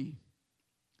 let's see.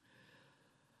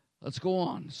 Let's go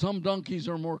on. Some donkeys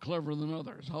are more clever than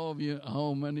others. How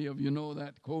many of you know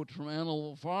that quote from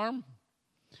Animal Farm?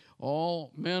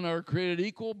 All men are created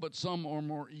equal, but some are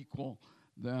more equal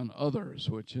than others,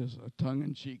 which is a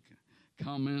tongue-in-cheek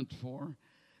comment for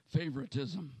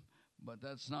favoritism. But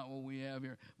that's not what we have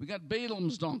here. We got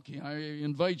Balaam's donkey. I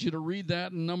invite you to read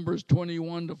that in Numbers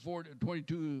 21 to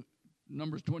 22,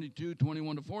 Numbers 22,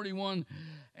 21 to 41.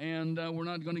 And we're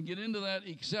not going to get into that,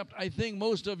 except I think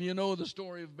most of you know the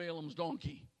story of Balaam's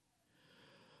donkey.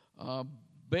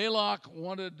 Balak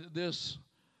wanted this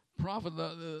prophet.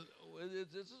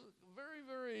 It's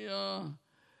very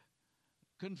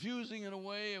confusing in a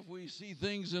way if we see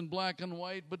things in black and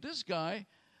white. But this guy,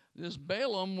 this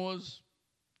Balaam,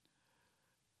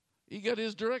 he got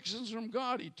his directions from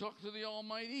God. He talked to the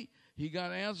Almighty. He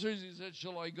got answers. He said,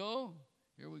 shall I go?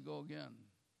 Here we go again.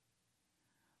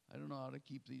 I don't know how to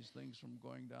keep these things from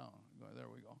going down. There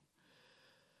we go.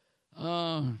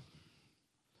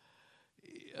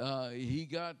 He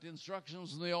got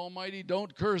instructions from the Almighty.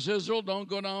 Don't curse Israel. Don't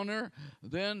go down there.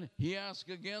 Then he asked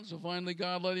again, so finally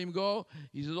God let him go.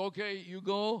 He says, okay, you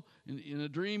go. In a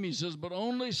dream, he says, but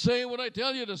only say what I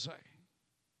tell you to say.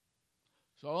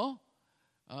 So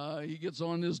he gets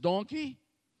on his donkey,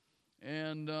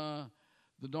 and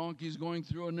the donkey's going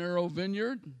through a narrow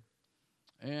vineyard,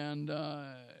 and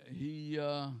he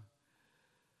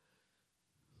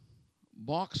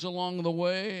balks along the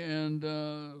way and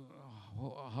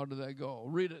how did that go?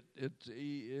 Read it.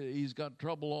 He's got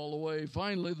trouble all the way.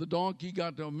 Finally, the donkey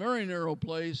got to a very narrow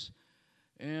place,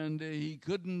 and he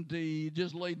couldn't. He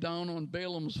just laid down on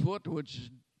Balaam's foot,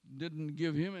 which didn't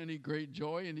give him any great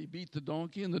joy, and he beat the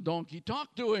donkey, and the donkey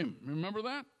talked to him. Remember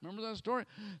that? Remember that story?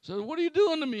 Said, "What are you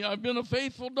doing to me? I've been a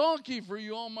faithful donkey for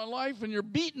you all my life, and you're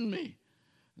beating me."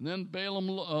 And then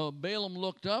Balaam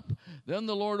looked up. Then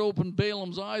the Lord opened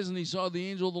Balaam's eyes, and he saw the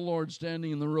angel of the Lord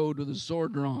standing in the road with his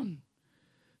sword drawn.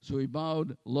 So he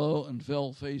bowed low and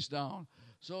fell face down.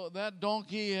 So that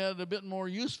donkey had a bit more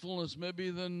usefulness maybe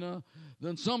than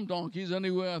some donkeys.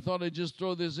 Anyway, I thought I'd just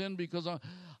throw this in because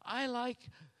I like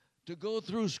to go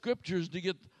through scriptures to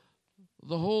get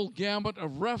the whole gamut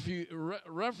of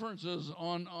references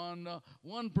on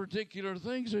one particular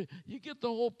thing. So you get the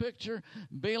whole picture.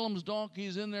 Balaam's donkey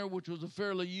is in there, which was a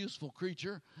fairly useful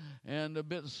creature and a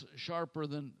bit sharper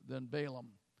than Balaam.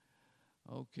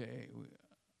 Okay.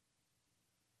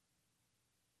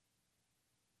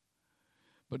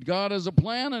 But God has a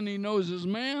plan, and he knows his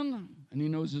man, and he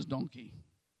knows his donkey.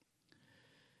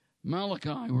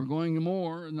 Malachi, we're going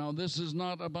more. Now, this is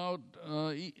not about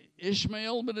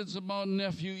Ishmael, but it's about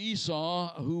nephew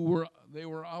Esau, they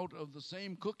were out of the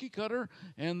same cookie cutter,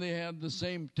 and they had the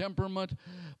same temperament.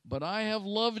 But I have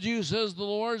loved you, says the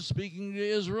Lord, speaking to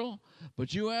Israel.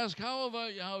 But you ask, how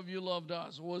have you loved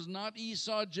us? Was not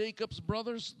Esau Jacob's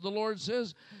brothers, the Lord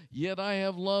says? Yet I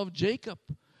have loved Jacob.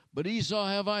 But Esau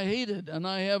have I hated, and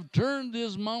I have turned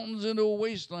his mountains into a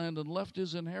wasteland and left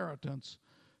his inheritance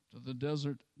to the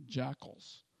desert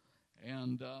jackals.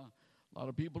 And a lot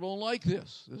of people don't like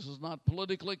this. This is not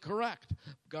politically correct.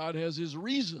 God has his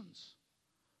reasons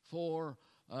for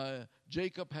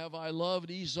Jacob have I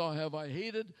loved, Esau have I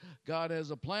hated. God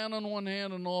has a plan on one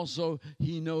hand, and also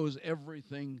he knows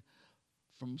everything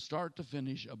from start to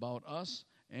finish about us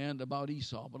and about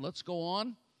Esau. But let's go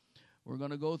on. We're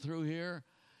going to go through here.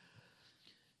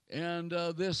 And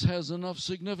this has enough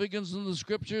significance in the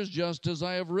scriptures. Just as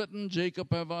I have written,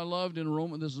 Jacob have I loved in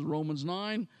Romans. This is Romans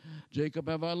 9. Jacob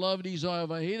have I loved, Esau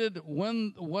have I hated.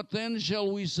 What then shall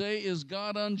we say? Is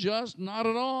God unjust? Not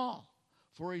at all.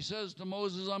 For he says to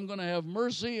Moses, I'm going to have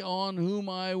mercy on whom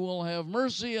I will have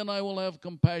mercy, and I will have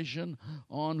compassion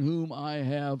on whom I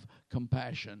have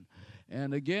compassion.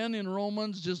 And again in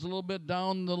Romans, just a little bit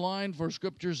down the line, for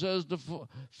Scripture says to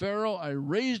Pharaoh, I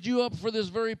raised you up for this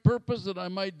very purpose, that I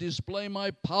might display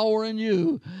my power in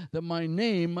you, that my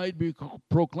name might be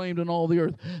proclaimed in all the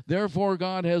earth. Therefore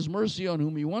God has mercy on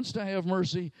whom he wants to have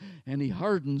mercy, and he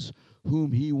hardens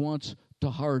whom he wants to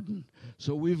harden.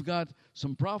 So we've got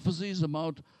some prophecies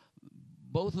about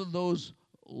both of those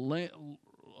both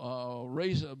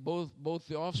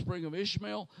the offspring of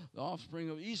Ishmael, the offspring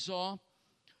of Esau,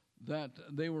 that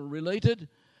they were related.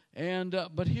 And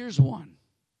but here's one.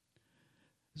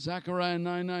 Zechariah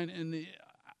 9:9. And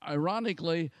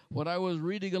ironically, what I was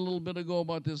reading a little bit ago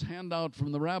about this handout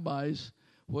from the rabbis,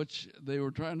 which they were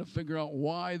trying to figure out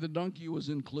why the donkey was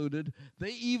included,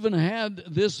 they even had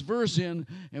this verse in,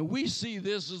 and we see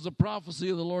this as a prophecy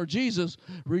of the Lord Jesus.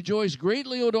 Rejoice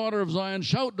greatly, O daughter of Zion.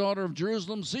 Shout, daughter of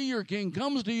Jerusalem. See, your king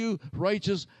comes to you,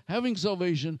 righteous, having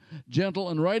salvation, gentle,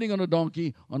 and riding on a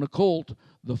donkey, on a colt,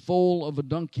 the foal of a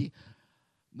donkey.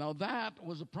 Now that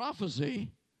was a prophecy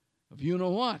of you know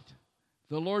what?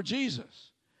 The Lord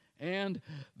Jesus. And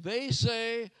they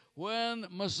say when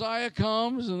Messiah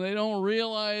comes, and they don't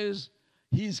realize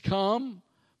he's come,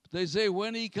 but they say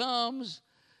when he comes,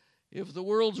 if the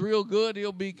world's real good,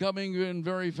 he'll be coming in a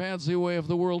very fancy way. If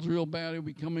the world's real bad, he'll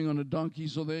be coming on a donkey,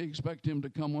 so they expect him to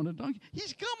come on a donkey.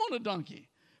 He's come on a donkey,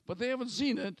 but they haven't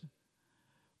seen it.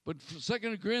 But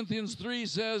 2 Corinthians 3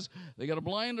 says they got a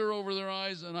blinder over their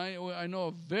eyes, and I know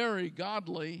a very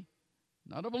godly,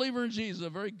 not a believer in Jesus, a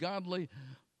very godly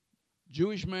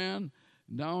Jewish man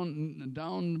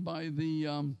down by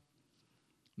the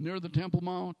near the Temple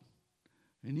Mount,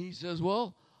 and he says,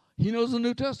 well, he knows the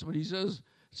New Testament. He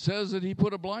says that he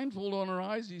put a blindfold on her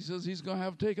eyes. He says he's going to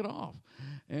have to take it off,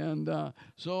 and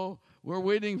so we're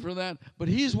waiting for that. But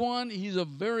he's one. He's a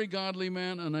very godly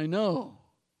man, and I know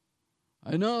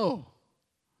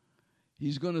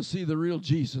he's going to see the real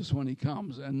Jesus when he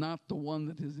comes, and not the one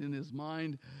that is in his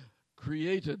mind,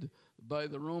 created by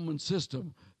the Roman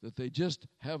system that they just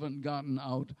haven't gotten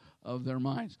out of their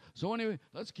minds. So anyway,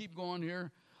 let's keep going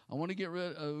here. I want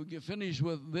to get finished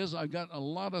with this. I've got a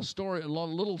lot of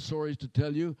little stories to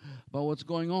tell you about what's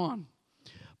going on.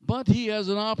 But he has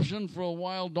an option for a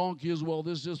wild donkey as well.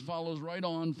 This just follows right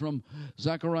on from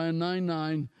Zechariah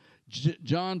 9:9.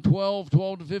 John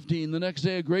 12:12 to 15. The next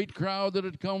day, a great crowd that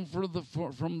had come from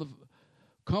the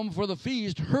come for the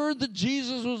feast heard that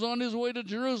Jesus was on his way to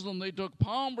Jerusalem. They took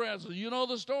palm branches. You know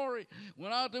the story.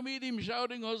 Went out to meet him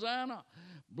shouting, Hosanna.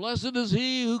 Blessed is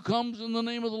he who comes in the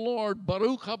name of the Lord.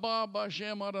 Baruch haba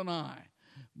b'Hashem Adonai.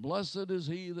 Blessed is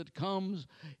he that comes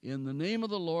in the name of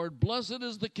the Lord. Blessed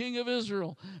is the King of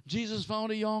Israel. Jesus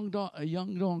found a young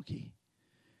donkey.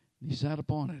 He sat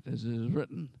upon it, as it is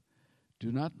written,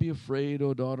 do not be afraid,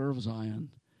 O daughter of Zion.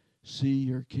 See,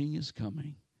 your king is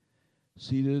coming,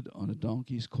 seated on a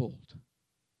donkey's colt.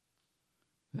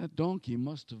 That donkey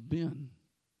must have been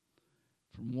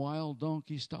from wild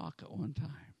donkey stock at one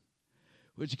time,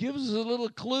 which gives us a little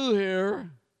clue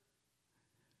here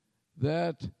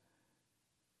that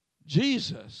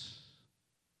Jesus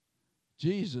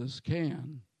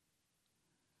can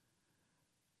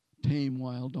tame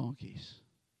wild donkeys.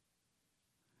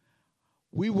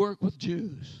 We work with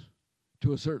Jews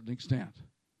to a certain extent.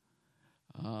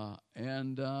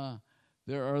 And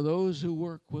there are those who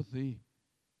work with the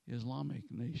Islamic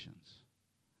nations.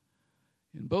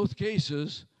 In both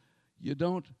cases, you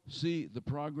don't see the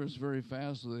progress very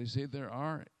fast. They say there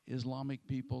are Islamic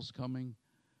peoples coming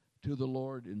to the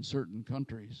Lord in certain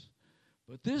countries.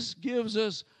 But this gives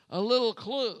us a little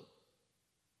clue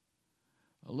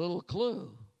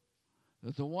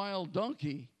that the wild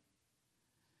donkey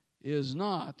is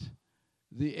not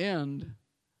the end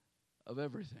of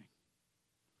everything.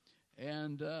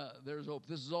 And there's hope.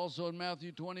 This is also in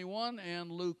Matthew 21 and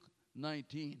Luke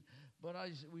 19. But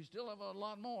we still have a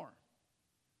lot more.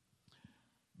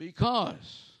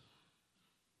 Because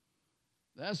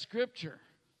that's scripture.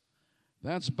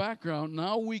 That's background.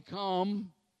 Now we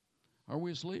come. Are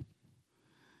we asleep?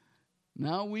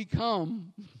 Now we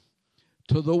come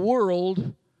to the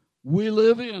world we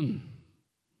live in.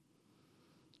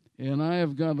 And I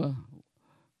have got a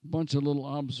bunch of little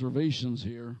observations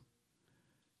here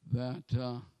that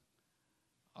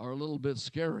are a little bit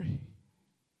scary,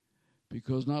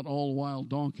 because not all wild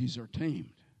donkeys are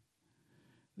tamed.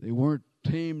 They weren't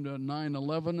tamed on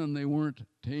 9/11, and they weren't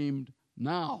tamed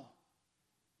now.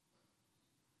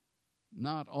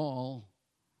 Not all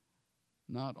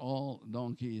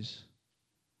donkeys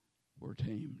were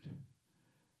tamed,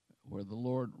 where the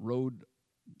Lord rode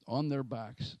on their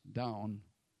backs down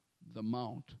the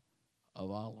Mount of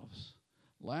Olives.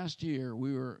 Last year,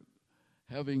 we were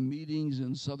having meetings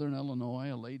in southern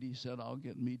Illinois. A lady said, I'll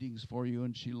get meetings for you,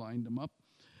 and she lined them up.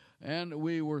 And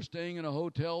we were staying in a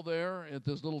hotel there at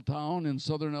this little town in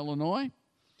southern Illinois.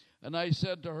 And I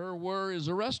said to her, where is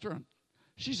a restaurant?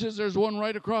 She says, there's one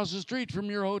right across the street from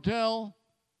your hotel.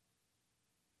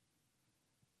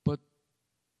 But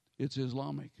it's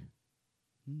Islamic.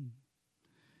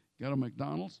 Got a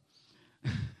McDonald's?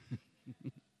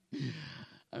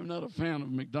 I'm not a fan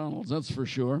of McDonald's, that's for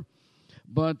sure.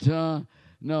 But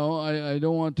no, I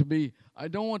don't want to be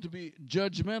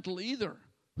judgmental either.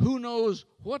 Who knows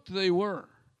what they were,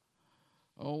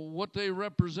 what they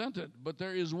represented? But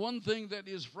there is one thing that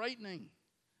is frightening.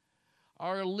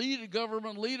 Our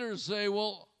government leaders say,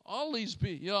 well, all these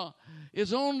people,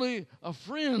 it's only a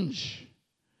fringe.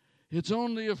 It's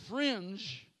only a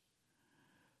fringe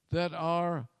that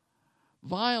are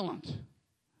violent,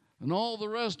 and all the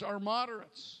rest are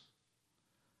moderates.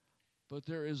 But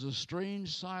there is a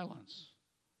strange silence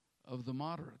of the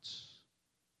moderates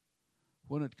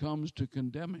when it comes to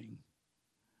condemning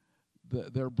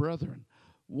their brethren.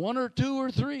 One or two or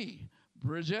three.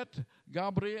 Brigitte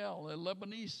Gabriel, a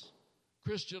Lebanese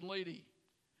Christian lady.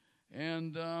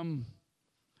 And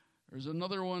there's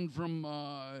another one from,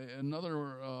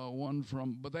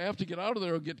 but they have to get out of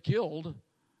there or get killed,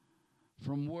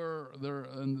 from where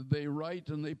they write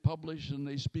and they publish and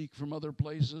they speak from other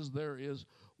places. There is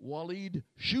Walid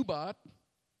Shubat,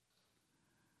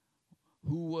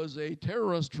 who was a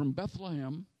terrorist from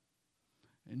Bethlehem,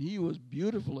 and he was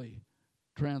beautifully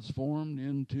transformed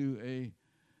into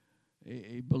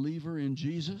a believer in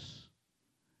Jesus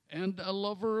and a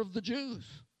lover of the Jews,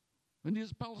 and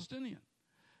he's Palestinian.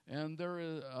 And there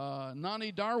is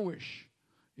Nani Darwish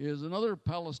is another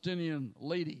Palestinian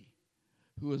lady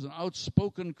who is an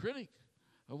outspoken critic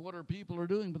of what our people are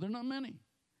doing, but they're not many.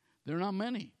 They're not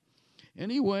many.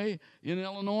 Anyway, in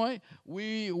Illinois,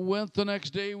 we went the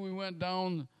next day, we went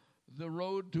down the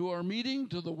road to our meeting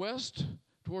to the west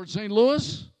towards St.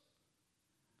 Louis.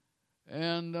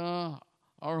 And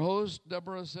our host,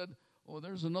 Deborah, said, oh,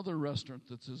 there's another restaurant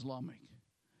that's Islamic.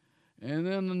 And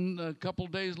then a couple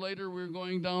days later, we were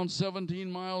going down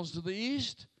 17 miles to the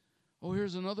east. Oh,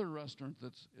 here's another restaurant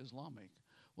that's Islamic.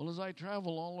 Well, as I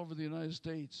travel all over the United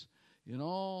States, in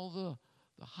all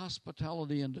the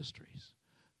hospitality industries,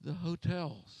 the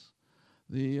hotels,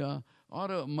 the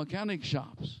auto mechanic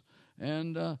shops,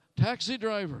 and taxi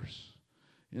drivers,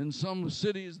 In some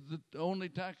cities, the only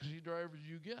taxi drivers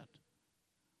you get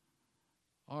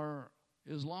are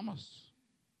Islamists.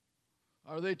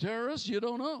 Are they terrorists? You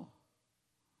don't know.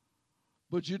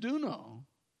 But you do know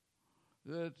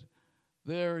that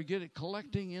they're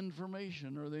collecting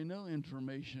information, or they know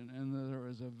information, and there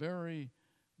is a very,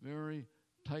 very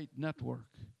tight network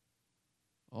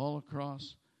all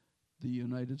across the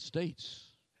United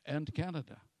States and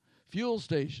Canada. Fuel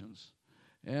stations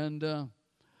and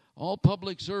all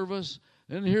public service.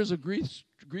 And here's a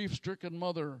grief-stricken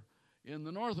mother in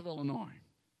the north of Illinois,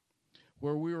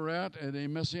 where we were at a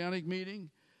Messianic meeting.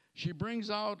 She brings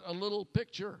out a little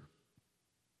picture,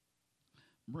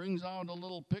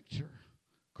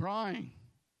 crying.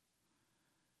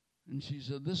 And she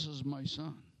said, "This is my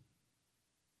son.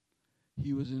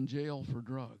 He was in jail for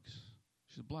drugs."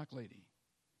 She's a black lady.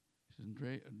 She's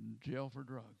in jail for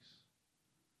drugs.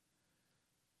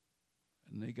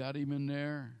 And they got him in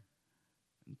there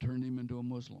and turned him into a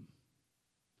Muslim.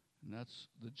 And that's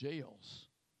the jails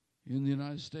in the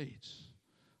United States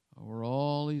where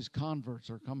all these converts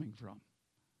are coming from.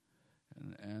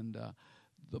 And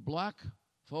the black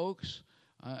folks,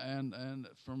 and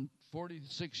from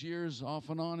 46 years off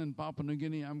and on in Papua New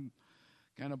Guinea, I'm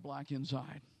kind of black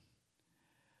inside.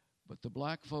 But the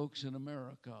black folks in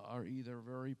America are either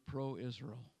very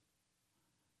pro-Israel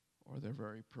or they're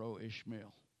very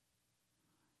pro-Ishmael.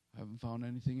 I haven't found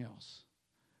anything else.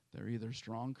 They're either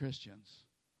strong Christians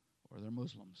or they're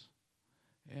Muslims.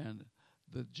 And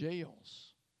the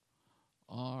jails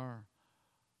are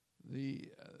the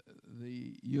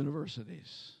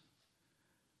universities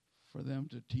for them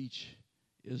to teach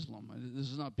Islam. And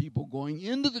this is not people going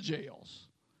into the jails.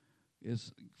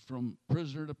 It's from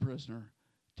prisoner to prisoner,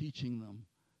 teaching them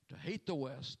to hate the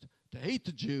West, to hate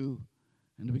the Jew,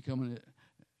 and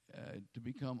to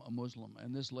become a Muslim.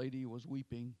 And this lady was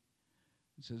weeping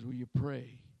and says, "Will you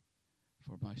pray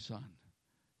for my son?"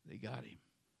 They got him.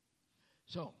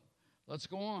 So, let's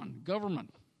go on.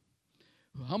 Government.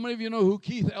 How many of you know who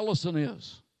Keith Ellison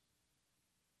is?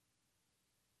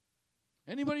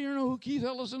 Anybody here know who Keith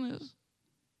Ellison is?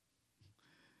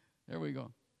 There we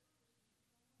go.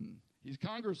 He's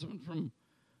congressman from,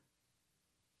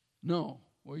 no,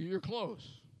 well, you're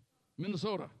close,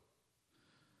 Minnesota.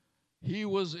 He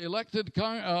was elected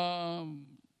into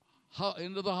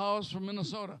the House from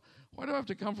Minnesota. Why do I have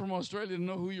to come from Australia to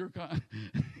know who your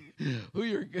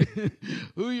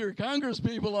who your Congress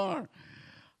people are?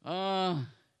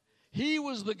 He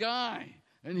was the guy,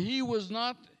 and he was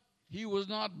not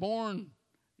born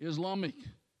Islamic.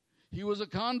 He was a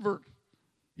convert.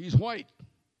 He's white.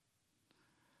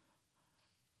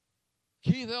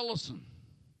 Keith Ellison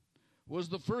was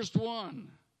the first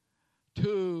one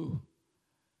to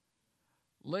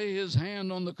lay his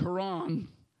hand on the Quran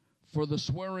for the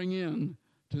swearing in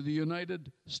to the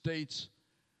United States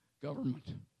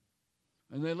government.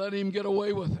 And they let him get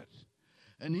away with it.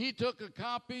 And he took a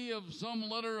copy of some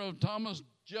letter of Thomas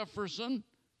Jefferson,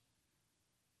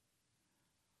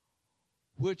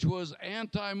 which was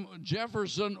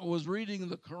Jefferson was reading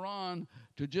the Quran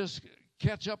to just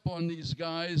catch up on these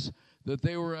guys that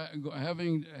they were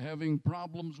having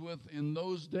problems with in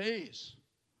those days,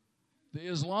 the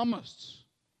Islamists.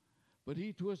 But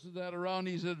he twisted that around.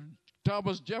 He said,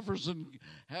 Thomas Jefferson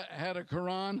had a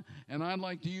Quran, and I'd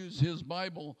like to use his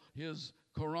Bible, his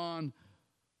Quran,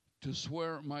 to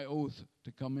swear my oath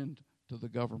to come into the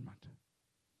government.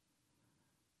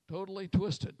 Totally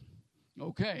twisted.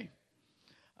 Okay.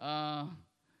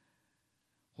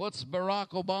 What's Barack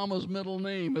Obama's middle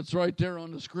name? It's right there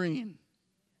on the screen.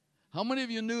 How many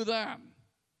of you knew that?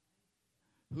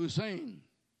 Hussein.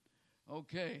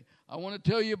 Okay. I want to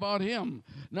tell you about him.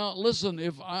 Now, listen,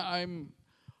 if I'm...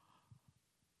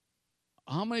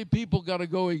 How many people got to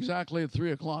go exactly at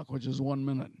 3 o'clock, which is 1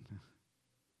 minute?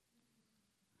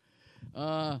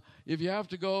 If you have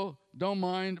to go, don't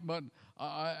mind, but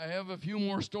I have a few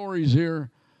more stories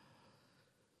here.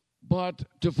 But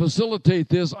to facilitate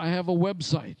this, I have a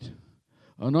website.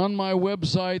 And on my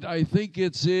website, I think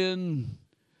it's in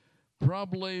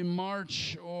probably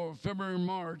March or February,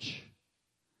 March,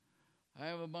 I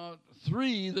have about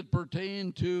 3 that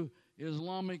pertain to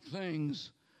Islamic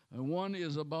things. And one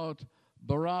is about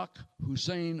Barack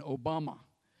Hussein Obama.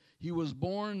 He was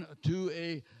born to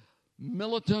a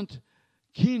militant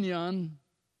Kenyan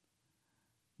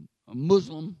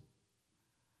Muslim.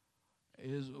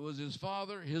 Was his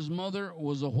father. His mother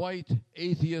was a white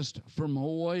atheist from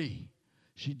Hawaii.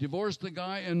 She divorced the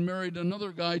guy and married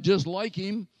another guy just like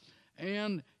him.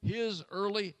 And his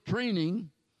early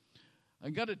training I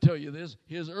got to tell you this.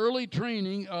 His early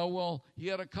training, he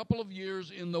had a couple of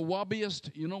years in the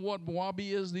Wahhabist. You know what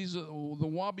Wahhabi is? These are the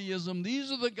Wahhabism.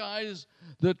 These are the guys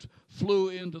that flew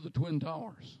into the Twin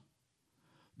Towers.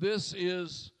 This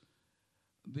is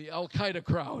the Al-Qaeda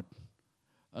crowd.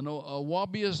 A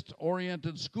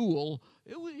Wahhabist-oriented school.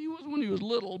 He was when he was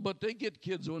little, but they get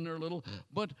kids when they're little.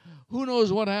 But who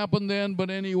knows what happened then? But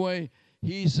anyway,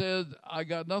 he said, I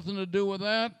got nothing to do with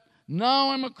that. Now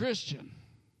I'm a Christian.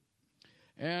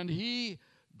 And he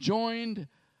joined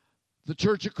the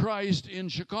Church of Christ in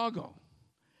Chicago.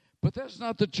 But that's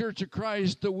not the Church of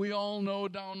Christ that we all know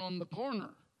down on the corner.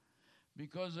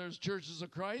 Because there's churches of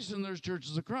Christ and there's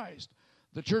churches of Christ.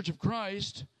 The Church of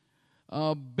Christ,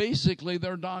 basically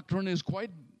their doctrine is quite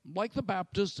like the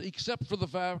Baptists, except for the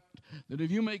fact that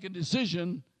if you make a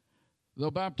decision,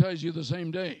 they'll baptize you the same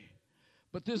day.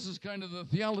 But this is kind of the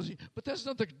theology. But that's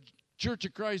not the Church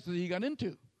of Christ that he got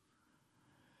into.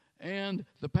 And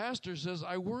the pastor says,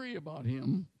 I worry about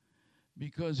him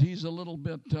because he's a little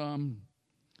bit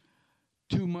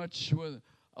too much with,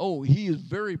 he is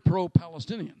very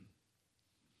pro-Palestinian.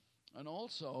 And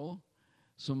also,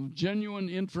 some genuine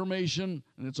information,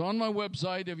 and it's on my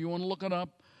website if you want to look it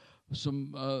up.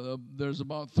 There's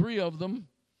about 3 of them.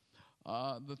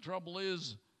 The trouble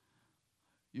is,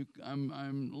 I'm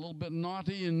a little bit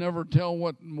naughty and never tell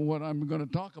what I'm going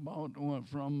to talk about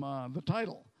from the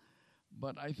title.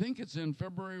 But I think it's in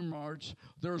February, March.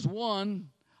 There's one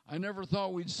I never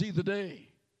thought we'd see the day.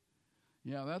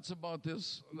 Yeah, that's about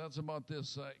this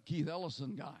Keith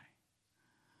Ellison guy.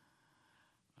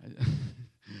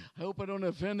 I hope I don't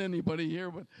offend anybody here,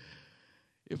 but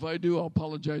if I do, I'll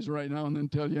apologize right now and then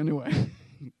tell you anyway.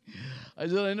 I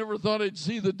said I never thought I'd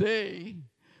see the day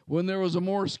when there was a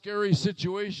more scary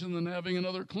situation than having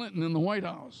another Clinton in the White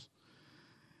House.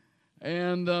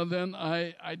 And then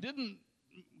I didn't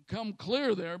come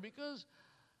clear there because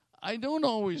I don't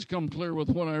always come clear with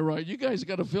what I write. You guys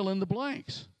got to fill in the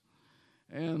blanks.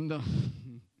 And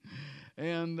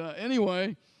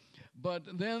anyway, but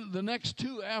then the next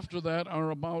 2 after that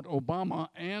are about Obama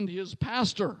and his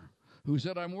pastor, who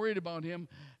said, I'm worried about him,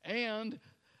 and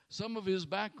some of his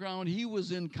background. He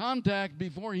was in contact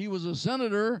before he was a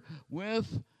senator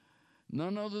with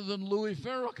none other than Louis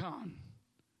Farrakhan.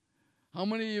 How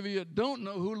many of you don't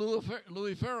know who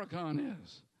Louis Farrakhan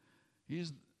is?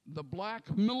 He's the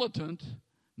black militant,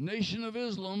 Nation of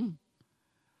Islam.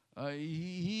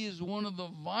 He is one of the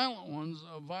violent ones,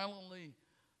 violently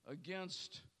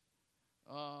against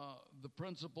the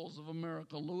principles of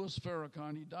America. Louis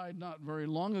Farrakhan, he died not very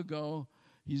long ago.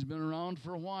 He's been around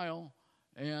for a while.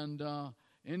 And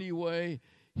anyway,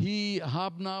 he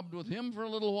hobnobbed with him for a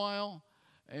little while.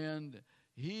 And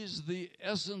he's the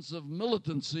essence of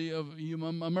militancy of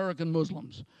American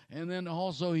Muslims. And then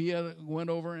also he went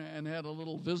over and had a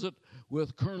little visit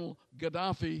with Colonel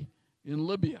Gaddafi in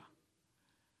Libya.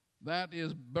 That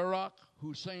is Barack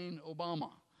Hussein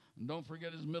Obama. And don't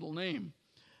forget his middle name.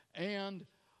 And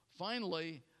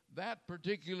finally, that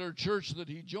particular church that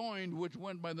he joined, which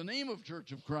went by the name of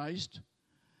Church of Christ,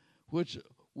 which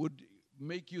would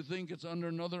make you think it's under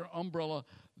another umbrella,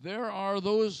 there are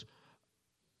those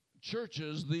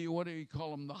churches, what do you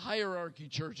call them, the hierarchy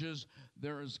churches.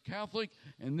 There is Catholic,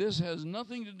 and this has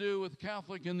nothing to do with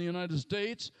Catholic in the United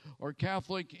States or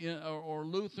Catholic or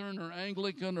Lutheran or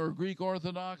Anglican or Greek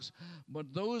Orthodox,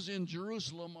 but those in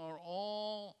Jerusalem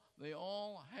they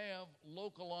all have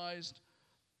localized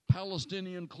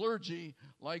Palestinian clergy,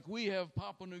 like we have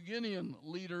Papua New Guinean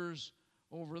leaders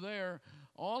over there.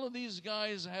 All of these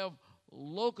guys have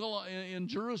local in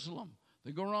Jerusalem.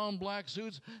 They go around in black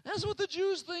suits. That's what the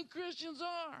Jews think Christians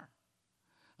are.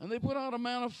 And they put out a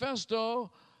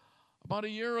manifesto about a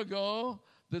year ago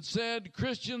that said,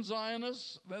 Christian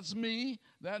Zionists, that's me.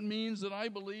 That means that I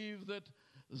believe that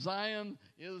Zion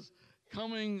is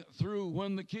coming through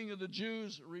when the King of the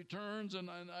Jews returns. And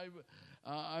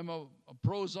I'm a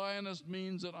pro-Zionist,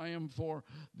 means that I am for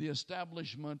the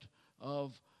establishment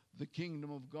of the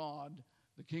kingdom of God,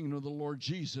 the kingdom of the Lord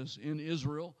Jesus in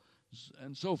Israel,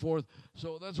 and so forth.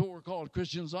 So that's what we're called,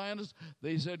 Christian Zionists.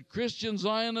 They said, Christian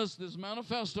Zionists, this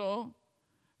manifesto,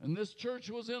 and this church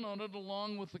was in on it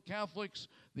along with the Catholics,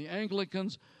 the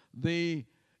Anglicans,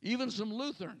 even some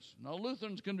Lutherans. Now,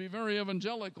 Lutherans can be very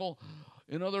evangelical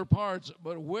in other parts,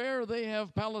 but where they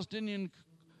have Palestinian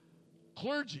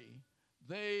clergy,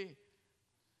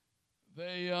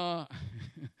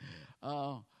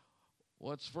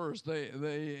 what's first?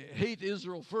 They hate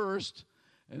Israel first,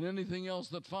 and anything else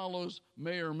that follows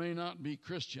may or may not be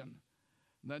Christian.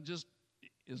 That just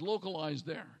is localized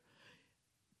there.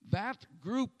 That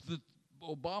group that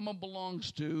Obama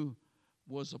belongs to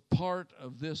was a part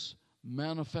of this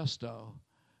manifesto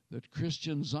that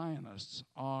Christian Zionists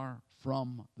are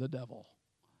from the devil.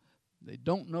 They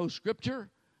don't know Scripture.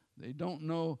 They don't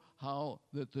know how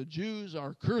that the Jews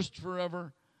are cursed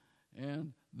forever,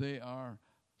 and they are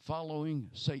following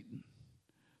Satan.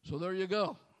 So there you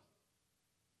go.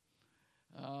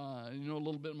 You know a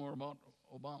little bit more about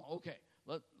Obama. Okay,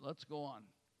 let's go on.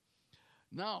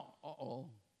 Now,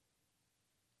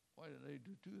 why did I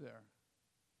do two there?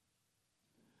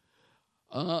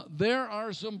 There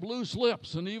are some blue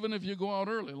slips, and even if you go out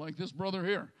early, like this brother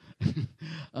here,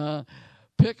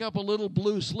 pick up a little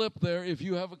blue slip there if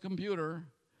you have a computer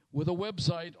with a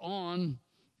website on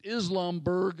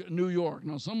Islamburg, New York.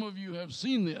 Now, some of you have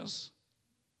seen this.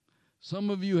 Some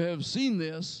of you have seen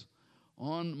this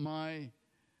on my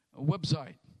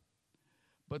website.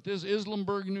 But this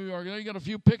Islamburg, New York, now you got a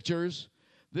few pictures.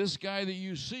 This guy that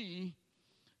you see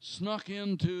snuck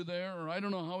into there, or I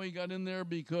don't know how he got in there,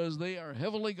 because they are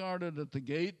heavily guarded at the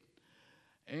gate,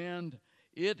 and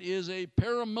it is a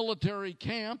paramilitary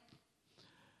camp.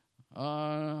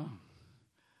 Bob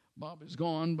is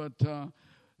gone, but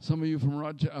some of you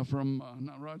from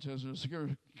not Rochester,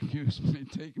 Syracuse may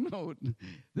take note.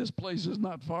 This place is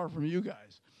not far from you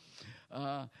guys.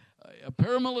 A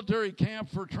paramilitary camp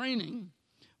for training.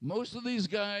 Most of these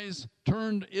guys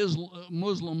turned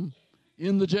Muslim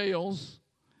in the jails.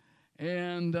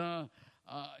 And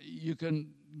you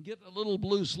can get a little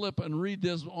blue slip and read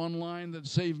this online that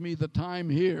saved me the time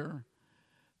here.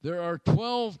 There are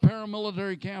 12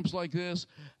 paramilitary camps like this,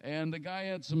 and the guy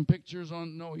had some pictures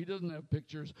on, no, he doesn't have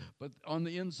pictures, but on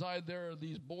the inside there are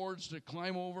these boards to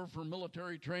climb over for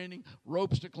military training,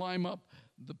 ropes to climb up.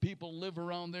 The people live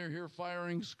around there here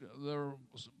firing their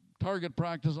target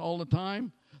practice all the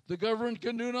time. The government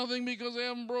can do nothing because they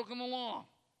haven't broken the law.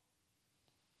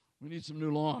 We need some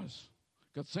new laws.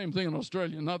 Got the same thing in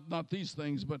Australia. Not these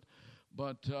things, but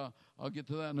I'll get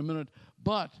to that in a minute.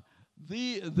 But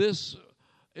this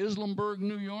Islamburg,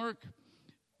 New York,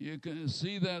 you can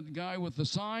see that guy with the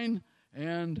sign,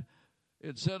 and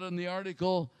it said in the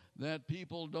article that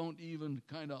people don't even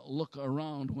kind of look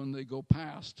around when they go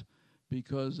past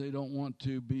because they don't want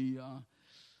to be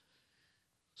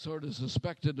sort of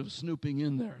suspected of snooping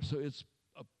in there. So it's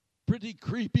a pretty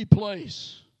creepy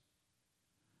place.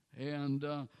 And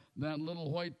that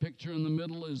little white picture in the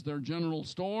middle is their general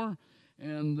store.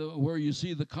 And where you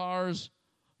see the cars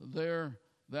there,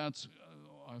 that's,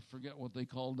 I forget what they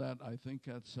called that. I think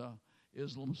that's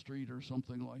Islam Street or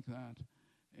something like that.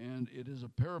 And it is a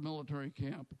paramilitary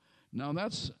camp. Now,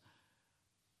 it's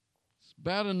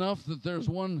bad enough that there's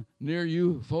one near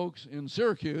you folks in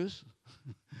Syracuse.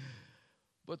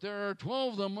 But there are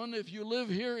 12 of them, and if you live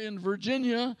here in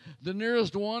Virginia, the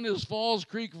nearest one is Falls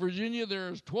Creek, Virginia.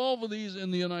 There's 12 of these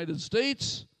in the United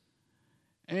States,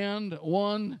 and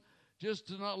one, just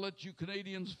to not let you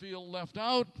Canadians feel left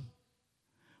out,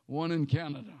 one in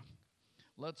Canada.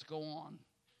 Let's go on.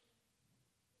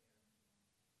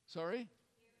 Sorry?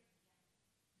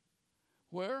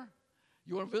 Where?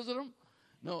 You want to visit them?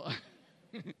 No,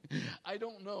 I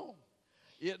don't know.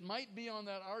 It might be on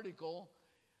that article.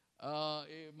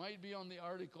 It might be on the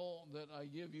article that I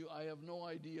give you. I have no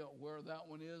idea where that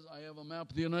one is. I have a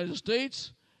map of the United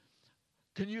States.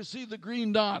 Can you see the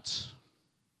green dots?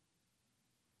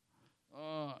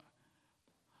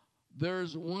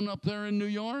 There's one up there in New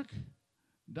York.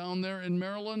 Down there in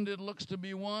Maryland, it looks to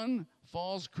be one.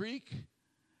 Falls Creek,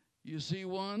 you see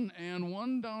one. And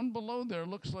one down below there.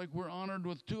 Looks like we're honored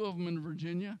with two of them in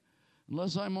Virginia.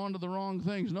 Unless I'm onto the wrong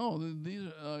things. No, these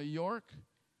York.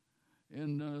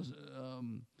 In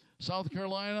South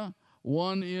Carolina,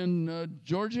 one in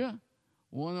Georgia,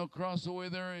 one across the way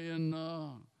there in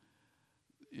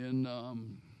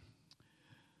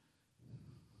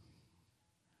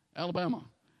Alabama,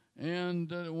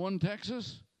 and one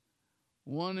Texas,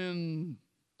 one in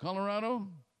Colorado,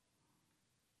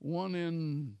 one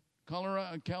in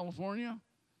California,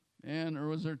 or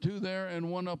was there two there, and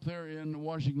one up there in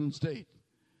Washington State.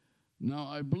 Now,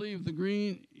 I believe the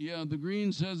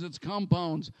green says it's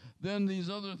compounds. Then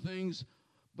these other things.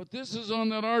 But this is on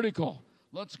that article.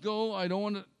 Let's go. I don't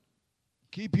want to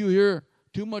keep you here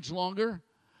too much longer.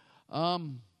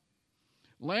 Land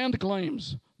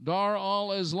claims. Dar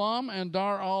al-Islam and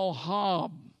Dar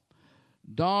al-Harb.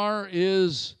 Dar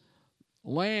is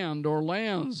land or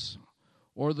lands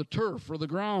or the turf or the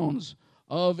grounds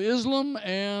of Islam,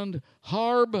 and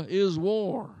Harb is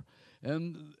war.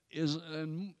 And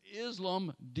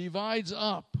Islam divides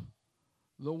up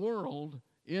the world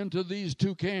into these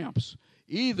two camps.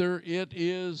 Either it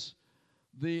is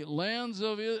the lands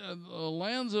of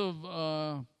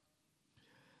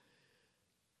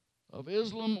of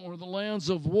Islam or the lands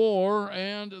of war,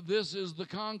 and this is the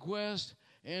conquest.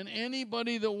 And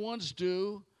anybody that wants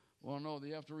to, well, no, they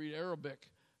have to read Arabic,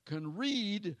 can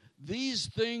read these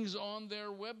things on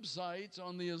their websites,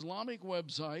 on the Islamic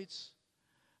websites.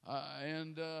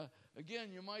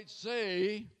 Again, you might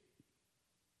say,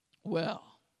 well,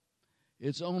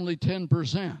 it's only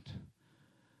 10%.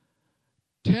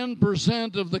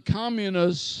 10% of the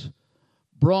communists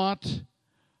brought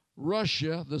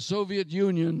Russia, the Soviet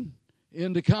Union,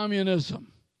 into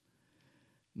communism.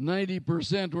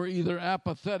 90% were either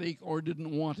apathetic or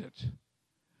didn't want it.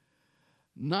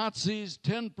 Nazis,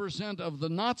 10% of the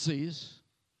Nazis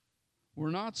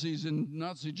were Nazis in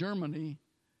Nazi Germany,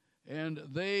 and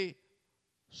they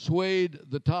swayed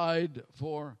the tide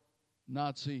for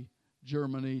Nazi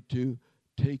Germany to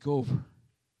take over.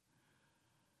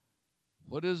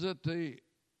 What is it?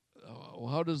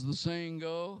 How does the saying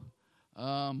go?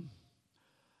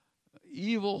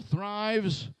 Evil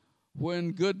thrives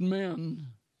when good men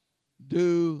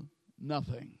do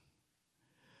nothing.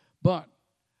 But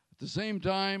at the same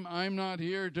time, I'm not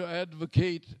here to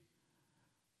advocate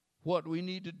what we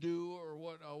need to do or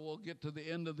what we'll get to the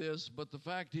end of this, but the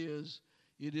fact is,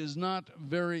 it is not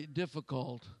very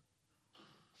difficult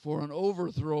for an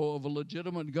overthrow of a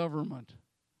legitimate government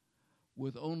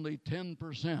with only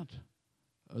 10%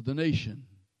 of the nation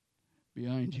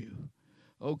behind you.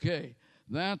 Okay,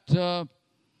 that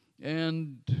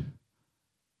and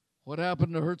what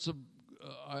happened to Herzog?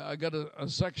 I got a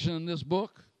section in this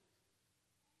book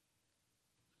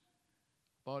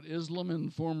about Islam in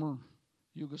former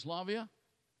Yugoslavia,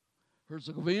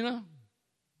 Herzegovina.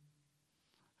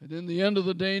 And in the end of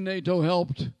the day, NATO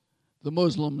helped the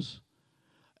Muslims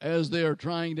as they are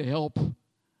trying to help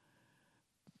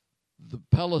the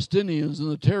Palestinians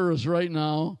and the terrorists right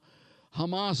now.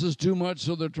 Hamas is too much,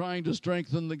 so they're trying to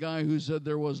strengthen the guy who said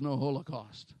there was no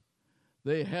Holocaust.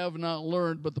 They have not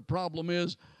learned, but the problem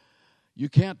is you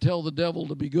can't tell the devil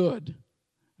to be good,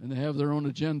 and they have their own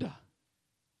agenda.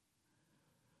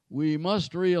 We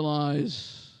must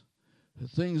realize that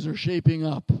things are shaping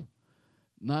up,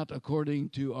 not according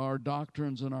to our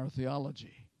doctrines and our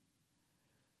theology,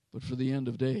 but for the end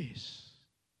of days.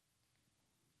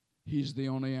 He's the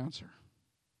only answer.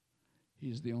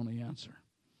 He's the only answer.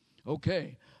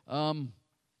 Okay.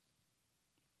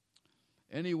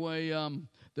 Anyway,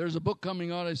 there's a book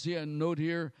coming out. I see a note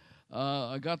here.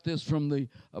 I got this from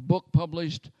a book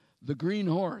published, The Green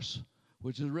Horse,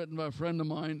 which is written by a friend of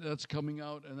mine. That's coming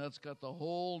out, and that's got the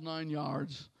whole 9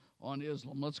 yards on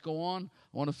Islam. Let's go on.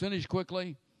 I want to finish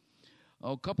quickly.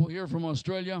 A couple here from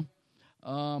Australia.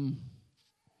 The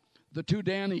two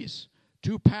Dannies,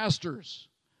 two pastors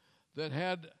that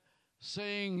had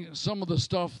saying some of the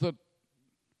stuff that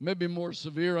may be more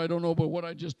severe, I don't know, but what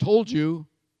I just told you.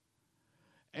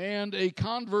 And a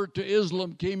convert to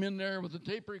Islam came in there with a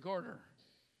tape recorder.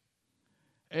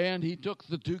 And he took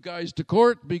the two guys to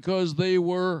court because they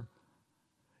were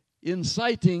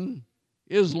inciting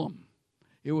Islam.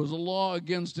 It was a law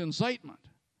against incitement.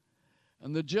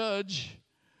 And the judge,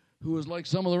 who was like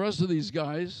some of the rest of these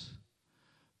guys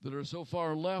that are so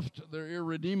far left, they're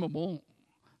irredeemable,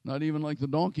 not even like the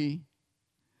donkey.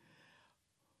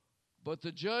 But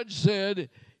the judge said,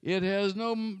 it has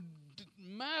no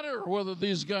matter whether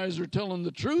these guys are telling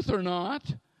the truth or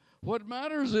not. What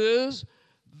matters is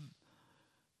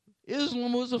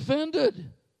Islam was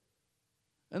offended.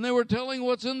 And they were telling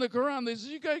what's in the Quran. They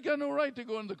said, you guys got no right to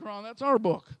go into the Quran. That's our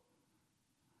book.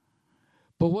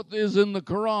 But what is in the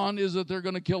Quran is that they're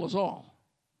going to kill us all.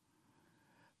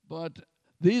 But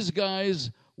these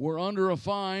guys were under a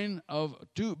fine of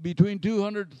between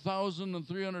 $200,000 and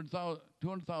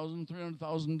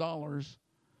 $300,000.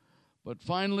 But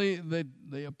finally,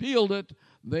 they appealed it.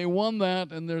 They won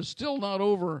that, and they're still not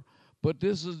over. But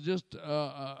this is just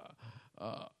a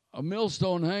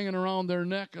millstone hanging around their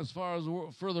neck as far as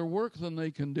further work than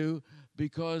they can do,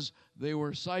 because they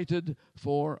were cited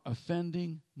for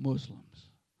offending Muslims.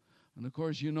 And of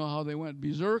course, you know how they went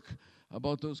berserk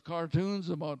about those cartoons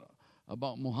about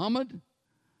Muhammad.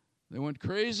 They went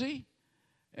crazy.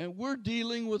 And we're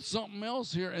dealing with something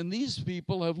else here. And these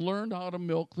people have learned how to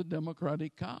milk the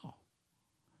democratic cow,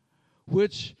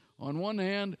 which, on one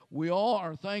hand, we all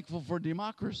are thankful for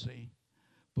democracy.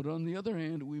 But on the other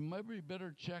hand, we maybe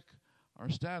better check our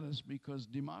status, because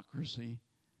democracy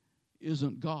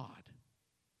isn't God.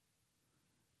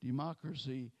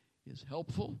 Democracy is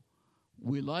helpful.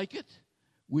 We like it.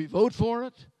 We vote for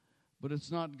it. But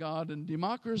it's not God. And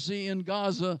democracy in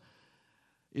Gaza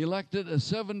elected a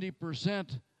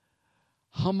 70%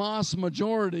 Hamas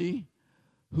majority,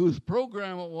 whose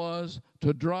program it was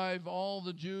to drive all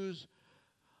the Jews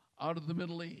out of the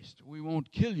Middle East. We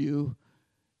won't kill you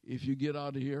if you get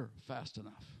out of here fast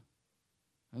enough.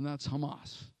 And that's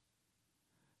Hamas.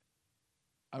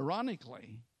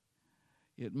 Ironically,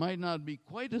 it might not be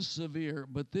quite as severe,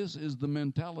 but this is the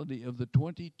mentality of the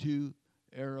 22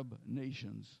 Arab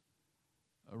nations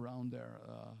around there,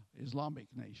 Islamic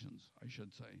nations, I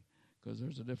should say, because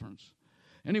there's a difference.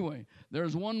 Anyway,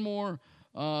 there's one more.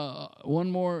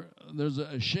 There's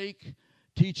a sheikh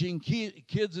teaching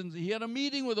kids, and he had a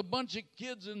meeting with a bunch of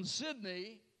kids in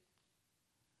Sydney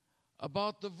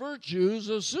about the virtues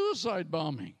of suicide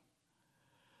bombing.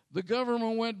 The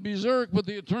government went berserk, but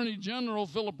the Attorney General,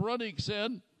 Philip Ruddock,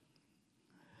 said,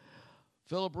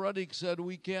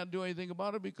 we can't do anything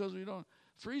about it because we don't.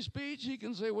 Free speech, he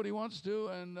can say what he wants to,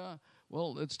 and,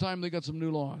 well, it's time they got some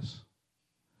new laws.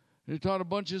 He taught a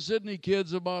bunch of Sydney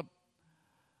kids about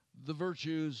the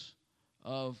virtues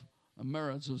of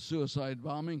merits of suicide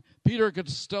bombing. Peter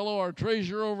Costello, our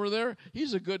treasurer over there,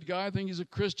 he's a good guy. I think he's a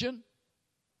Christian.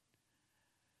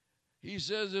 He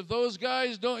says,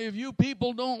 if you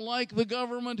people don't like the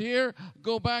government here,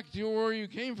 go back to where you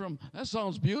came from. That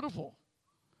sounds beautiful.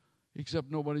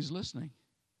 Except nobody's listening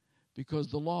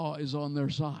because the law is on their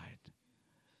side.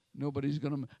 Nobody's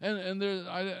going to, and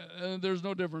there's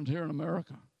no difference here in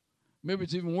America. Maybe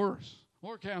it's even worse,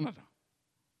 or Canada.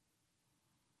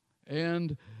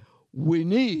 And we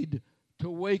need to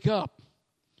wake up,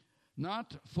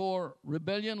 not for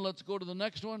rebellion. Let's go to the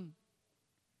next one,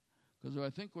 because I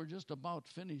think we're just about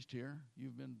finished here.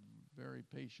 You've been very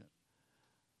patient.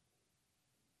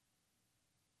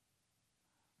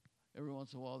 Every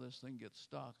once in a while, this thing gets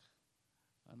stuck,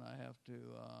 and I have to,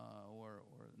 or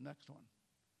the next one.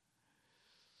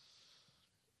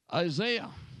 Isaiah,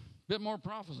 bit more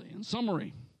prophecy. In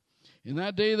summary, in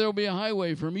that day there will be a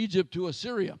highway from Egypt to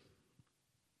Assyria.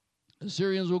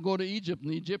 Assyrians will go to Egypt,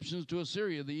 and the Egyptians to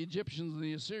Assyria. The Egyptians and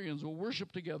the Assyrians will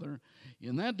worship together.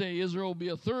 In that day, Israel will be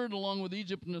a third along with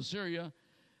Egypt and Assyria,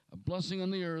 a blessing on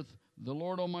the earth. The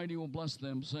Lord Almighty will bless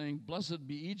them, saying, Blessed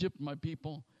be Egypt, my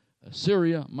people,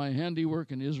 Assyria, my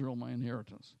handiwork, and Israel, my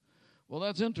inheritance. Well,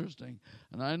 that's interesting.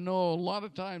 And I know a lot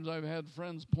of times I've had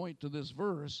friends point to this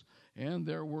verse, and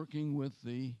they're working with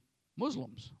the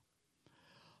Muslims.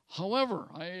 However,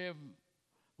 I have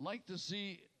liked to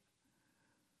see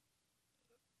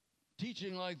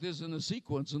teaching like this in a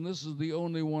sequence, and this is the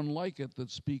only one like it that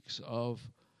speaks of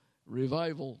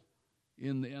revival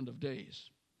in the end of days.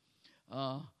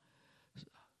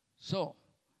 So,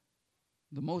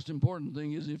 the most important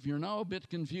thing is if you're now a bit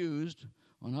confused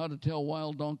on how to tell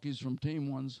wild donkeys from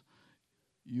tame ones,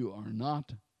 you are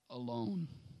not alone.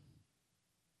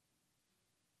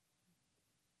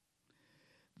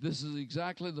 This is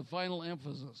exactly the final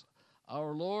emphasis.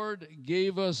 Our Lord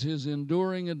gave us his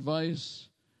enduring advice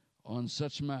on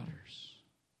such matters.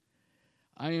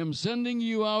 I am sending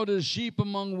you out as sheep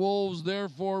among wolves,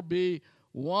 therefore be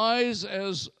wise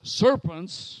as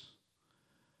serpents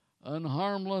and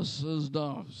harmless as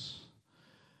doves.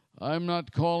 I'm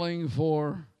not calling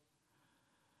for,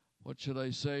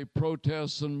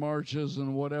 protests and marches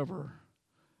and whatever.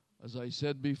 As I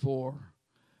said before,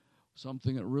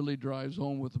 something that really drives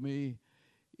home with me,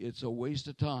 it's a waste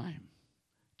of time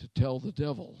to tell the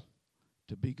devil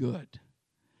to be good.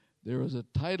 There is a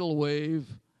tidal wave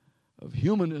of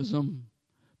humanism,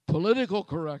 political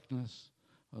correctness,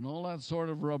 and all that sort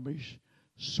of rubbish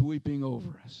sweeping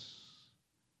over us.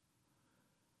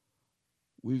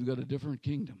 We've got a different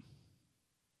kingdom.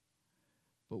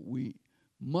 But we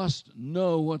must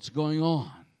know what's going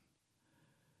on,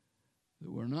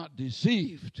 that we're not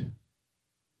deceived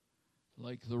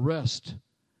like the rest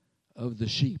of the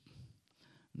sheep.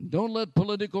 Don't let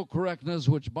political correctness,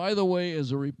 which, by the way,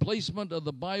 is a replacement of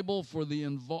the Bible for the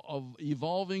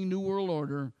evolving New World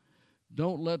Order,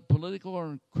 don't let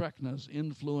political correctness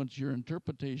influence your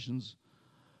interpretations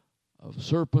of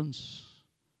serpents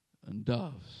and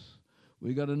doves.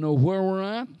 We got to know where we're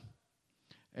at,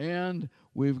 and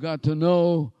we've got to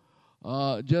know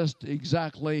just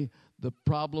exactly the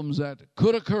problems that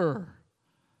could occur.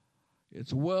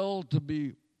 It's well to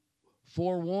be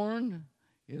forewarned.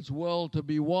 It's well to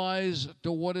be wise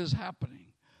to what is happening,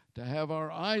 to have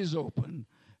our eyes open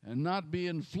and not be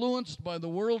influenced by the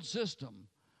world system,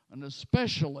 and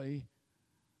especially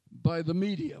by the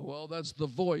media. Well, that's the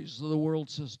voice of the world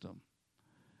system.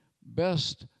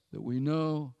 Best that we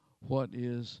know what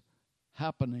is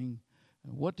happening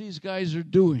and what these guys are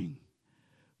doing.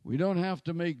 We don't have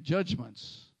to make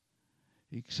judgments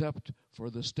except for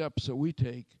the steps that we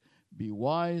take. Be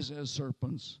wise as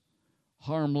serpents,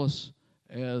 harmless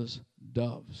as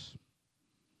doves.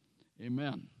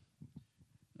 Amen.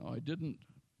 Now, I didn't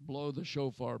blow the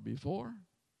shofar before.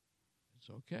 It's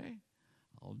okay.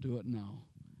 I'll do it now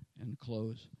and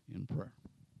close in prayer.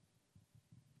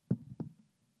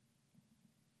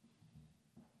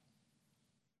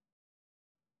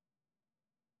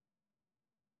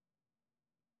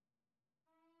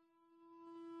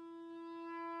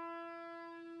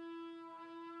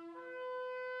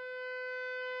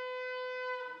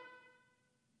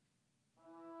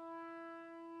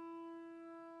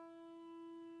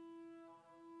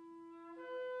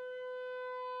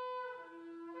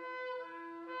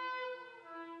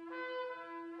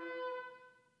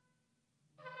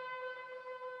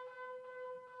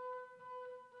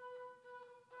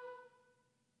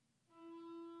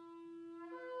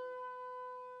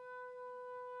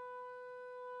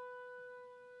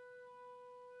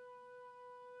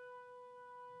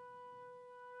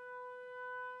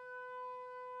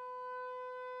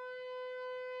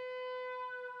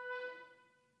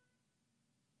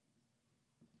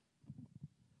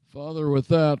 Father, with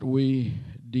that, we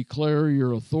declare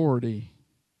your authority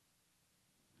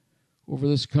over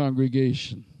this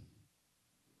congregation,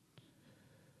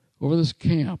 over this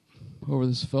camp, over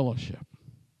this fellowship.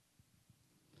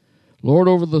 Lord,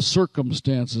 over the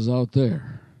circumstances out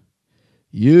there.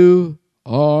 You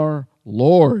are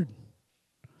Lord.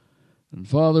 And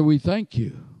Father, we thank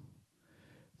you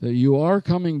that you are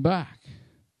coming back.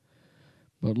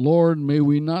 But Lord, may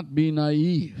we not be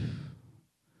naive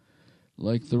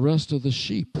like the rest of the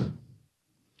sheep,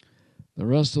 the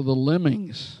rest of the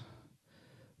lemmings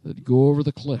that go over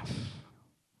the cliff.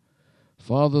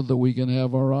 Father, that we can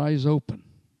have our eyes open,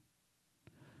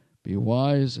 be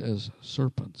wise as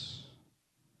serpents,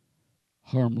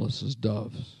 harmless as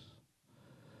doves.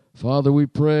 Father, we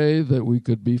pray that we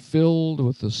could be filled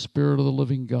with the Spirit of the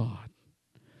living God,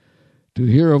 to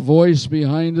hear a voice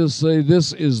behind us say,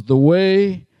 "This is the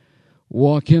way,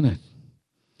 walk in it."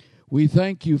 We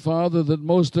thank you, Father, that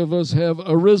most of us have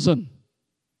arisen.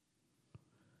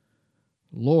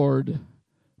 Lord,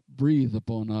 breathe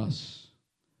upon us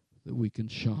that we can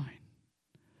shine.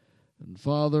 And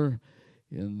Father,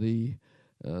 in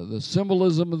the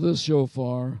symbolism of this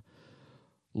shofar,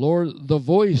 Lord, the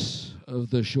voice of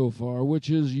the shofar, which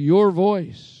is your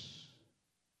voice,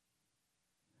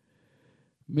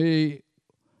 may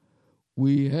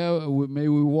we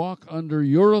walk under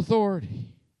your authority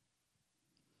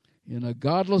in a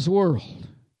godless world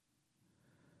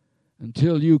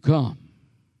until you come.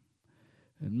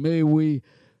 And may we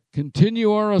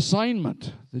continue our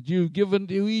assignment that you've given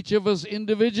to each of us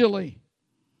individually.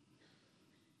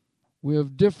 We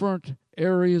have different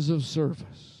areas of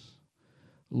service.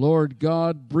 Lord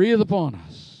God, breathe upon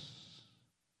us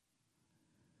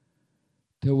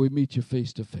till we meet you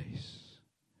face to face.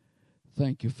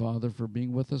 Thank you, Father, for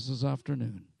being with us this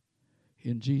afternoon.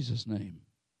 In Jesus' name.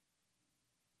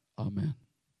 Amen.